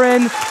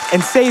 Sauraen,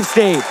 and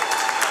Savestate.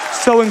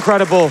 So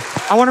incredible.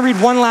 I want to read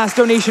one last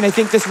donation. I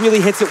think this really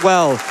hits it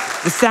well.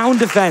 The Sound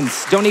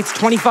Defense donates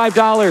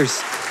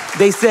 $25.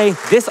 They say,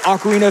 this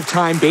Ocarina of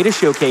Time beta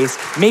showcase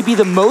may be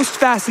the most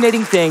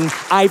fascinating thing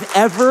I've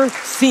ever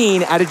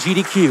seen at a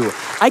GDQ.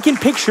 I can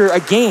picture a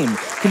game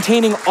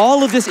containing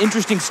all of this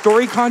interesting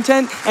story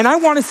content, and I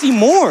want to see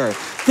more.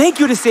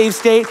 Thank you to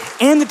Savestate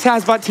and the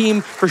TASBot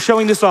team for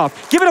showing this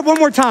off. Give it up one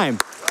more time.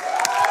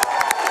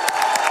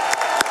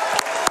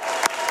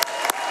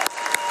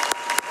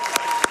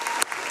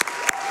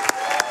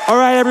 All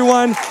right,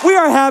 everyone, we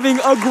are having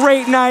a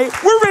great night.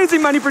 We're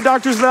raising money for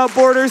Doctors Without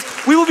Borders.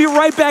 We will be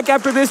right back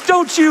after this.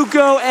 Don't you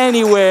go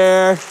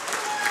anywhere.